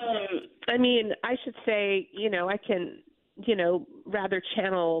 Well, I should say, I can, rather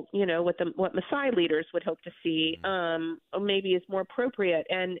channel, what Maasai leaders would hope to see, or maybe is more appropriate.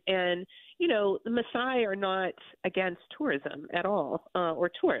 And the Maasai are not against tourism at all, or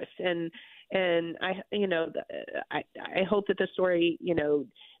tourists. And I hope that the story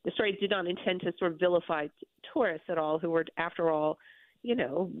did not intend to sort of vilify tourists at all, who were, after all,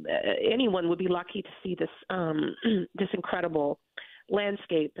 anyone would be lucky to see this this incredible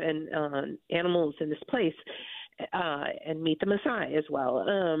landscape and animals in this place, and meet the Maasai as well.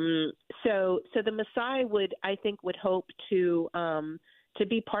 So the Maasai would hope to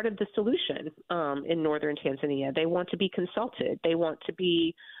be part of the solution in northern Tanzania. They want to be consulted. They want to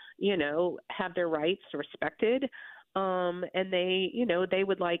be, have their rights respected, and they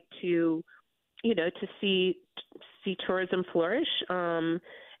would like to, to see tourism flourish,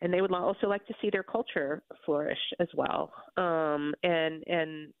 and they would also like to see their culture flourish as well. And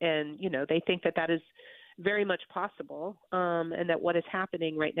they think that is very much possible, and that what is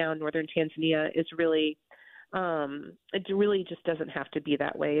happening right now in northern Tanzania is really, it really just doesn't have to be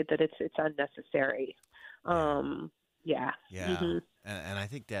that way. That it's unnecessary. Yeah. Mm-hmm. And I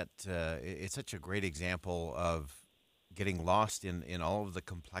think that it's such a great example of getting lost in all of the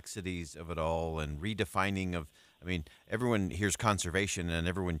complexities of it all and redefining of. I mean, everyone hears conservation and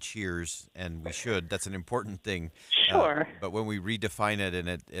everyone cheers, and we should. That's an important thing. Sure. But when we redefine it, and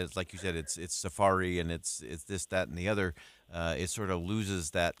it's like you said, it's safari and it's this, that, and the other, it sort of loses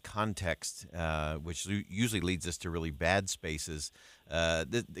that context, which usually leads us to really bad spaces.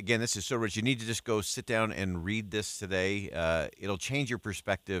 Again, this is so rich. You need to just go sit down and read this today. It'll change your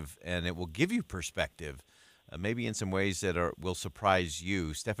perspective, and it will give you perspective. Maybe in some ways that will surprise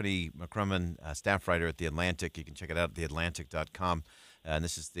you. Stephanie McCrumman, staff writer at The Atlantic. You can check it out at theatlantic.com. And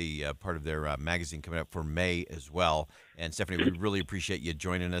this is the part of their magazine coming up for May as well. And Stephanie, we really appreciate you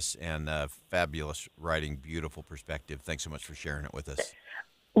joining us, and fabulous writing, beautiful perspective. Thanks so much for sharing it with us.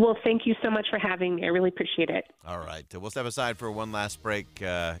 Well, thank you so much for having me. I really appreciate it. All right. We'll step aside for one last break.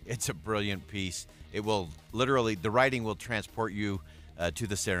 It's a brilliant piece. It will literally, the writing will transport you to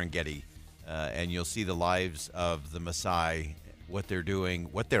the Serengeti. And you'll see the lives of the Maasai, what they're doing,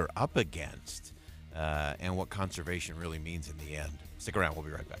 what they're up against, and what conservation really means in the end. Stick around. We'll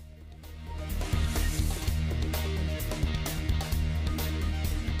be right back.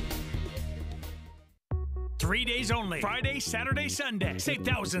 3 days only. Friday, Saturday, Sunday. Save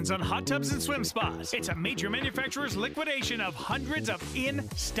thousands on hot tubs and swim spas. It's a major manufacturer's liquidation of hundreds of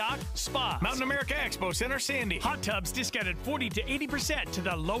in-stock spas. Mountain America Expo Center, Sandy. Hot tubs discounted 40 to 80% to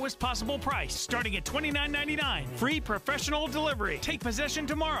the lowest possible price, starting at $29.99. Free professional delivery. Take possession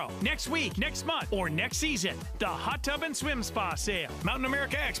tomorrow, next week, next month, or next season. The Hot Tub and Swim Spa Sale. Mountain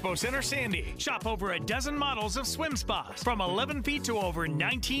America Expo Center, Sandy. Shop over a dozen models of swim spas from 11 feet to over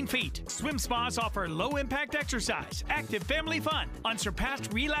 19 feet. Swim spas offer low-impact exercise, active family fun,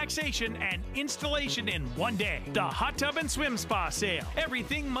 unsurpassed relaxation, and installation in one day. The Hot Tub and Swim Spa Sale.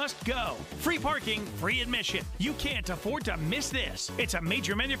 Everything must go. Free parking, free admission. You can't afford to miss this. It's a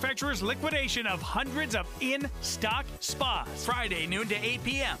major manufacturer's liquidation of hundreds of in-stock spas. Friday, noon to 8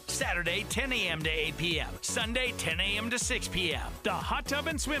 p.m. Saturday, 10 a.m. to 8 p.m. Sunday, 10 a.m. to 6 p.m. The Hot Tub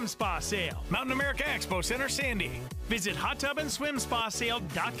and Swim Spa Sale. Mountain America Expo Center, Sandy. Visit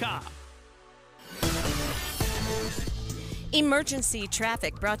hottubandswimspasale.com. Emergency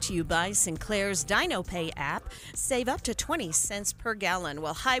traffic brought to you by Sinclair's DinoPay app. Save up to 20 cents per gallon.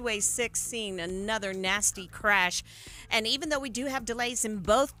 Well, Highway 6 seeing another nasty crash. And even though we do have delays in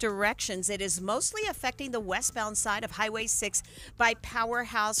both directions, it is mostly affecting the westbound side of Highway 6 by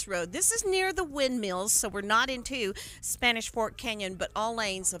Powerhouse Road. This is near the windmills, so we're not into Spanish Fork Canyon, but all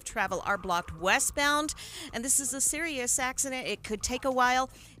lanes of travel are blocked westbound. And this is a serious accident. It could take a while.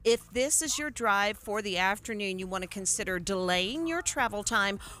 If this is your drive for the afternoon, you want to consider delaying your travel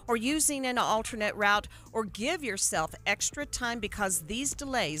time or using an alternate route, or give yourself extra time because these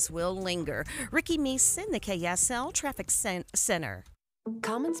delays will linger. Ricky Meese in the KSL Traffic Center.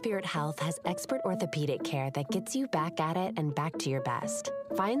 Common Spirit Health has expert orthopedic care that gets you back at it and back to your best.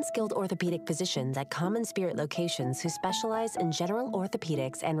 Find skilled orthopedic physicians at Common Spirit locations who specialize in general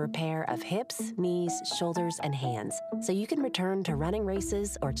orthopedics and repair of hips, knees, shoulders, and hands, so you can return to running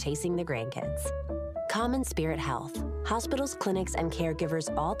races or chasing the grandkids. Common Spirit Health. Hospitals, clinics, and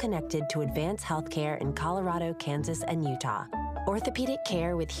caregivers all connected to advance healthcare in Colorado, Kansas, and Utah. Orthopedic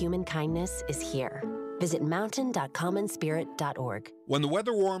care with human kindness is here. Visit mountain.commonspirit.org. When the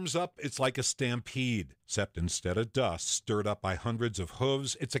weather warms up, it's like a stampede, except instead of dust stirred up by hundreds of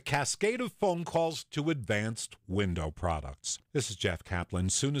hooves, it's a cascade of phone calls to Advanced Window Products. This is Jeff Kaplan.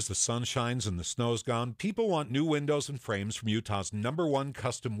 Soon as the sun shines and the snow's gone, people want new windows and frames from Utah's #1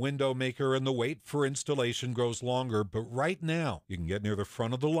 custom window maker, and the wait for installation grows longer. But right now, you can get near the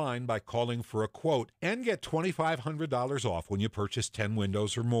front of the line by calling for a quote and get $2,500 off when you purchase 10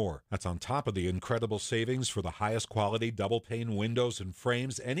 windows or more. That's on top of the incredible savings for the highest quality double-pane windows and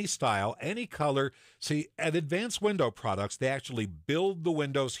frames, any style, any color. See, at Advanced Window Products, they actually build the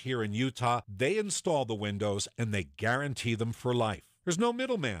windows here in Utah, they install the windows, and they guarantee them for life. There's no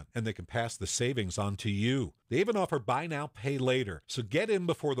middleman, and they can pass the savings on to you. They even offer buy now, pay later. So get in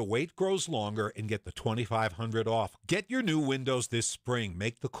before the wait grows longer and get the $2,500 off. Get your new windows this spring.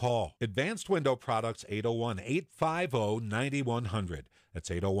 Make the call. Advanced Window Products, 801-850-9100. That's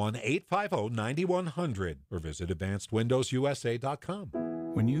 801-850-9100. Or visit AdvancedWindowsUSA.com.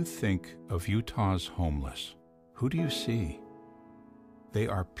 When you think of Utah's homeless, who do you see? They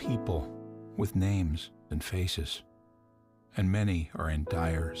are people with names and faces, and many are in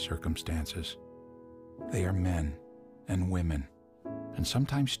dire circumstances. They are men and women, and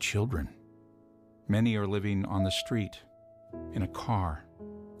sometimes children. Many are living on the street, in a car,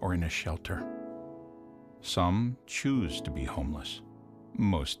 or in a shelter. Some choose to be homeless.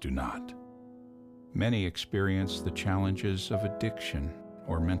 Most do not. Many experience the challenges of addiction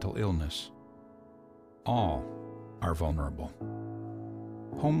or mental illness. All are vulnerable.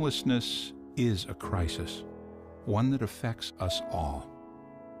 Homelessness is a crisis, one that affects us all.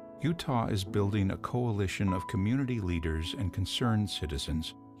 Utah is building a coalition of community leaders and concerned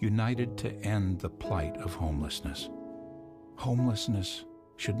citizens united to end the plight of homelessness. Homelessness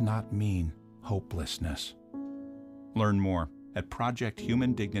should not mean hopelessness. Learn more at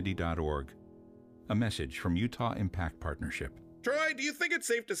projecthumandignity.org. A message from Utah Impact Partnership. Troy, do you think it's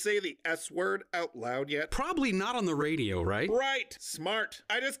safe to say the S word out loud yet? Probably not on the radio, right? Right. Smart.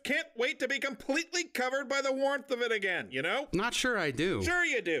 I just can't wait to be completely covered by the warmth of it again, you know? Not sure I do. Sure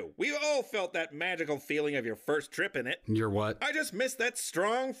you do. We all felt that magical feeling of your first trip in it. Your what? I just miss that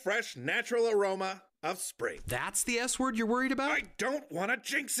strong, fresh, natural aroma of spring. That's the S word you're worried about? I don't want to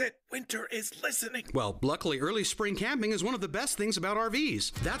jinx it. Winter is listening. Well, luckily, early spring camping is one of the best things about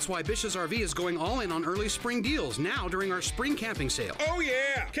RVs. That's why Bish's RV is going all in on early spring deals now during our spring camping sale. Oh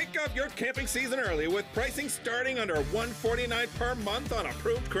yeah! Kick off your camping season early with pricing starting under $149 per month on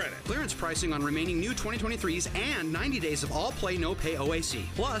approved credit. Clearance pricing on remaining new 2023s and 90 days of all-play, no-pay OAC.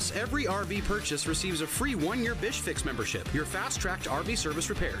 Plus, every RV purchase receives a free 1-year Bish Fix membership, your fast-tracked RV service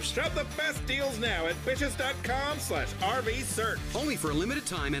repairs. Shop the best deals now at Bishes.com/RV search. Only for a limited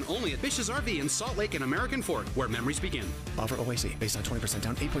time and only at Bish's RV in Salt Lake and American Fork, where memories begin. Offer OAC based on 20%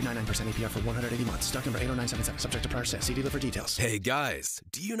 down, 8.99% APR for 180 months. Stock number 80977. Subject to prior sale. See dealer for details. Hey guys,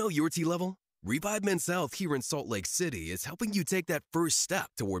 do you know your T level? Revive Men's Health here in Salt Lake City is helping you take that first step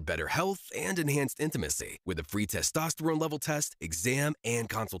toward better health and enhanced intimacy with a free testosterone level test, exam, and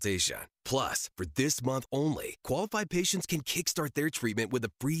consultation. Plus, for this month only, qualified patients can kickstart their treatment with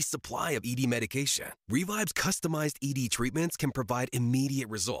a free supply of ED medication. Revive's customized ED treatments can provide immediate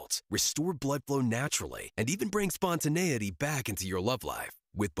results, restore blood flow naturally, and even bring spontaneity back into your love life.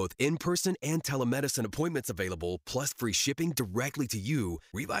 With both in-person and telemedicine appointments available, plus free shipping directly to you,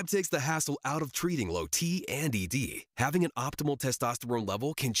 Revive takes the hassle out of treating low T and ED. Having an optimal testosterone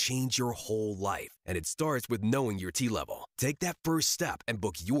level can change your whole life, and it starts with knowing your T level. Take that first step and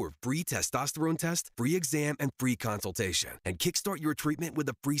book your free testosterone test, free exam, and free consultation, and kickstart your treatment with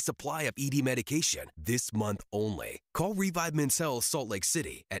a free supply of ED medication this month only. Call Revive Men's Health Salt Lake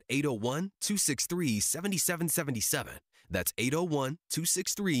City at 801-263-7777. That's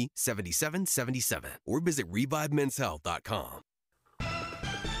 801-263-7777. Or visit ReviveMen'sHealth.com.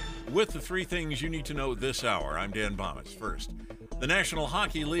 With the three things you need to know this hour, I'm Dan Bomas. First, the National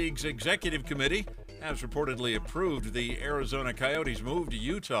Hockey League's Executive Committee has reportedly approved the Arizona Coyotes' move to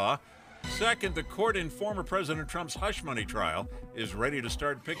Utah. Second, the court in former President Trump's hush money trial is ready to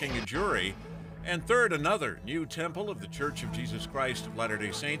start picking a jury. And third, another new temple of the Church of Jesus Christ of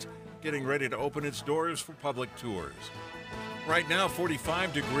Latter-day Saints getting ready to open its doors for public tours. Right now,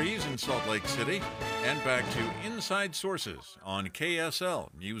 45 degrees in Salt Lake City. And back to Inside Sources on KSL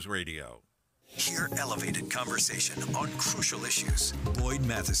News Radio. Hear elevated conversation on crucial issues. Boyd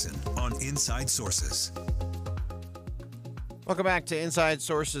Matheson on Inside Sources. Welcome back to Inside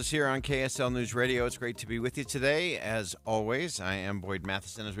Sources here on KSL News Radio. It's great to be with you today. As always, I am Boyd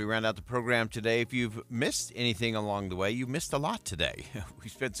Matheson. As we round out the program today, if you've missed anything along the way, you've missed a lot today. We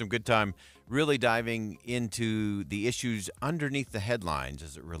spent some good time really diving into the issues underneath the headlines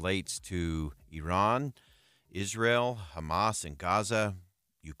as it relates to Iran, Israel, Hamas in Gaza,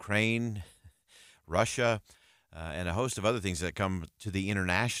 Ukraine, Russia, and a host of other things that come to the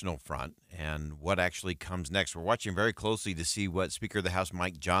international front and what actually comes next. We're watching very closely to see what Speaker of the House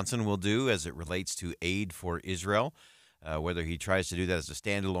Mike Johnson will do as it relates to aid for Israel, whether he tries to do that as a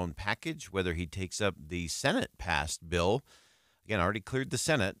standalone package, whether he takes up the Senate-passed bill, again, already cleared the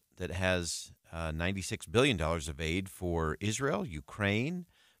Senate, that has $96 billion of aid for Israel, Ukraine,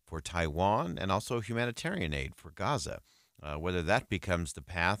 for Taiwan, and also humanitarian aid for Gaza. Whether that becomes the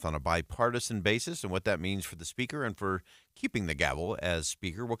path on a bipartisan basis and what that means for the Speaker and for keeping the gavel as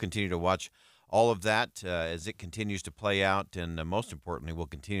Speaker. We'll continue to watch all of that as it continues to play out. And most importantly, we'll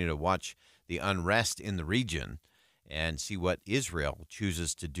continue to watch the unrest in the region and see what Israel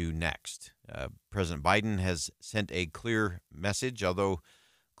chooses to do next. President Biden has sent a clear message, although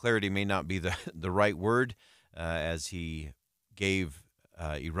clarity may not be the right word, as he gave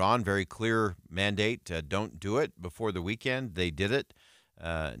Iran very clear mandate, don't do it before the weekend. They did it.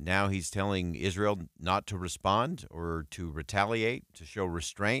 Now he's telling Israel not to respond or to retaliate, to show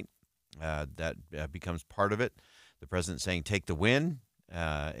restraint. That becomes part of it. The president saying take the win,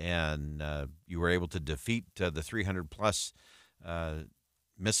 and you were able to defeat the 300-plus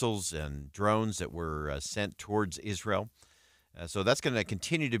missiles and drones that were sent towards Israel. So that's going to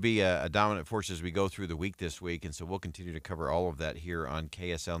continue to be a dominant force as we go through the week this week, and so we'll continue to cover all of that here on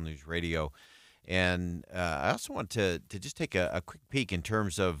KSL News Radio. And I also want to just take a quick peek in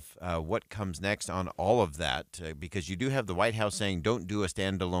terms of what comes next on all of that, because you do have the White House saying don't do a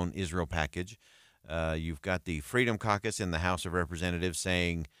standalone Israel package. You've got the Freedom Caucus in the House of Representatives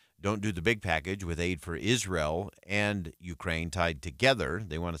saying don't do the big package with aid for Israel and Ukraine tied together.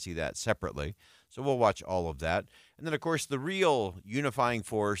 They want to see that separately. So we'll watch all of that. And then, of course, the real unifying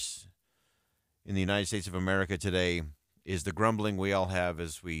force in the United States of America today is the grumbling we all have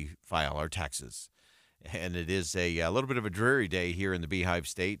as we file our taxes. And it is a little bit of a dreary day here in the Beehive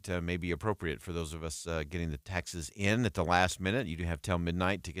State, maybe appropriate for those of us getting the taxes in at the last minute. You do have till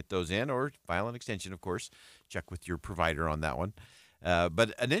midnight to get those in, or file an extension, of course. Check with your provider on that one.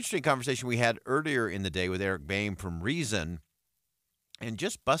 But an interesting conversation we had earlier in the day with Eric Boehm from Reason, and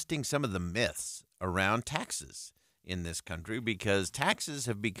just busting some of the myths around taxes in this country because taxes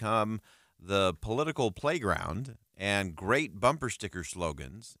have become the political playground and great bumper sticker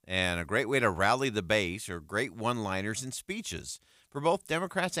slogans and a great way to rally the base or great one-liners and speeches for both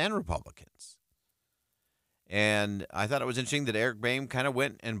Democrats and Republicans. And I thought it was interesting that Eric Boehm kind of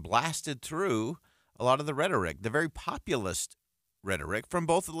went and blasted through a lot of the rhetoric, the very populist rhetoric from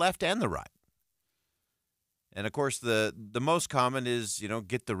both the left and the right. And, of course, the most common is,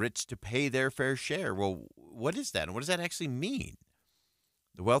 get the rich to pay their fair share. Well, what is that? And what does that actually mean?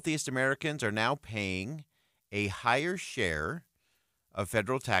 The wealthiest Americans are now paying a higher share of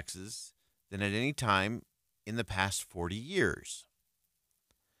federal taxes than at any time in the past 40 years.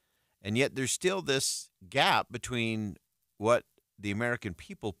 And yet there's still this gap between what the American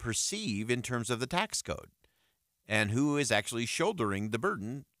people perceive in terms of the tax code and who is actually shouldering the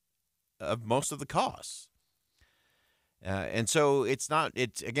burden of most of the costs. And so it's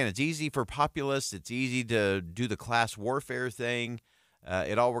easy for populists. It's easy to do the class warfare thing.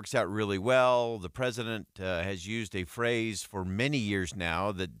 It all works out really well. The president has used a phrase for many years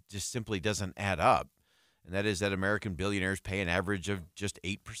now that just simply doesn't add up, and that is that American billionaires pay an average of just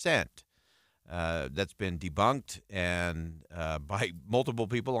 8%. That's been debunked and by multiple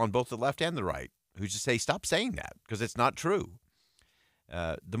people on both the left and the right who just say, stop saying that because it's not true.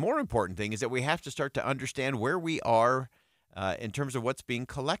 The more important thing is that we have to start to understand where we are in terms of what's being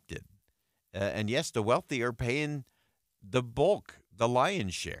collected. And yes, the wealthy are paying the bulk, the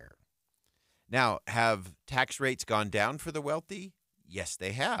lion's share. Now, have tax rates gone down for the wealthy? Yes,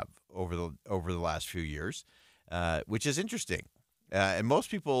 they have over the last few years, which is interesting. And most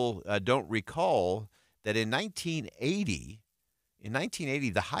people don't recall that in 1980,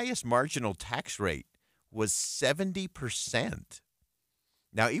 the highest marginal tax rate was 70%.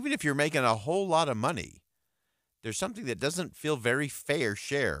 Now, even if you're making a whole lot of money, there's something that doesn't feel very fair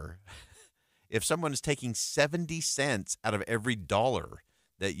share if someone is taking 70 cents out of every dollar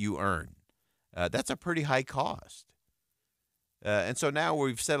that you earn. That's a pretty high cost. And so now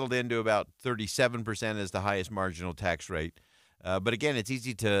we've settled into about 37% as the highest marginal tax rate. But again, it's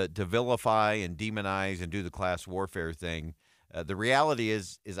easy to vilify and demonize and do the class warfare thing. The reality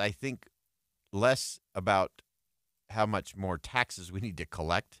is I think less about how much more taxes we need to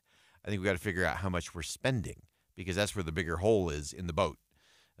collect. I think we got to figure out how much we're spending because that's where the bigger hole is in the boat.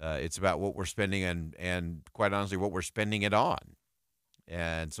 It's about what we're spending and quite honestly, what we're spending it on.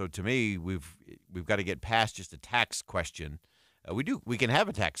 And so to me, we've got to get past just a tax question. We can have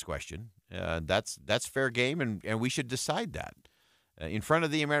a tax question. That's fair game, and we should decide that in front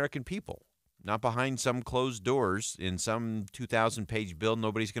of the American people, not behind some closed doors in some 2,000-page bill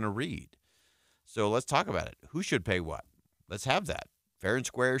nobody's going to read. So let's talk about it. Who should pay what? Let's have that. Fair and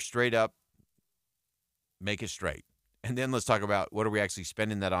square, straight up, make it straight. And then let's talk about what are we actually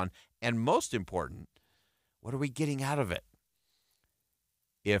spending that on? And most important, what are we getting out of it?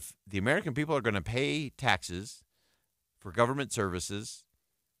 If the American people are going to pay taxes for government services,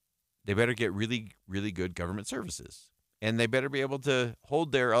 they better get really, really good government services. And they better be able to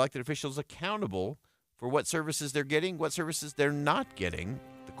hold their elected officials accountable for what services they're getting, what services they're not getting,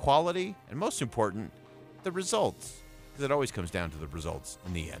 the quality, and most important, the results. Because it always comes down to the results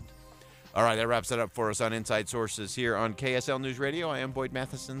in the end. All right, that wraps it up for us on Inside Sources here on KSL News Radio. I am Boyd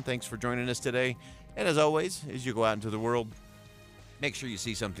Matheson. Thanks for joining us today. And as always, as you go out into the world, make sure you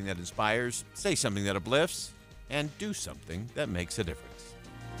see something that inspires, say something that uplifts, and do something that makes a difference.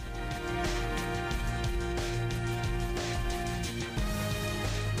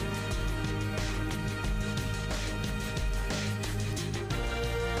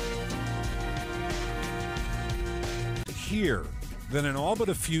 Here than in all but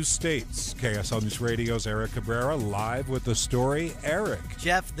a few states. KSL News Radio's Eric Cabrera live with the story. Eric.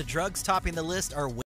 Jeff, the drugs topping the list are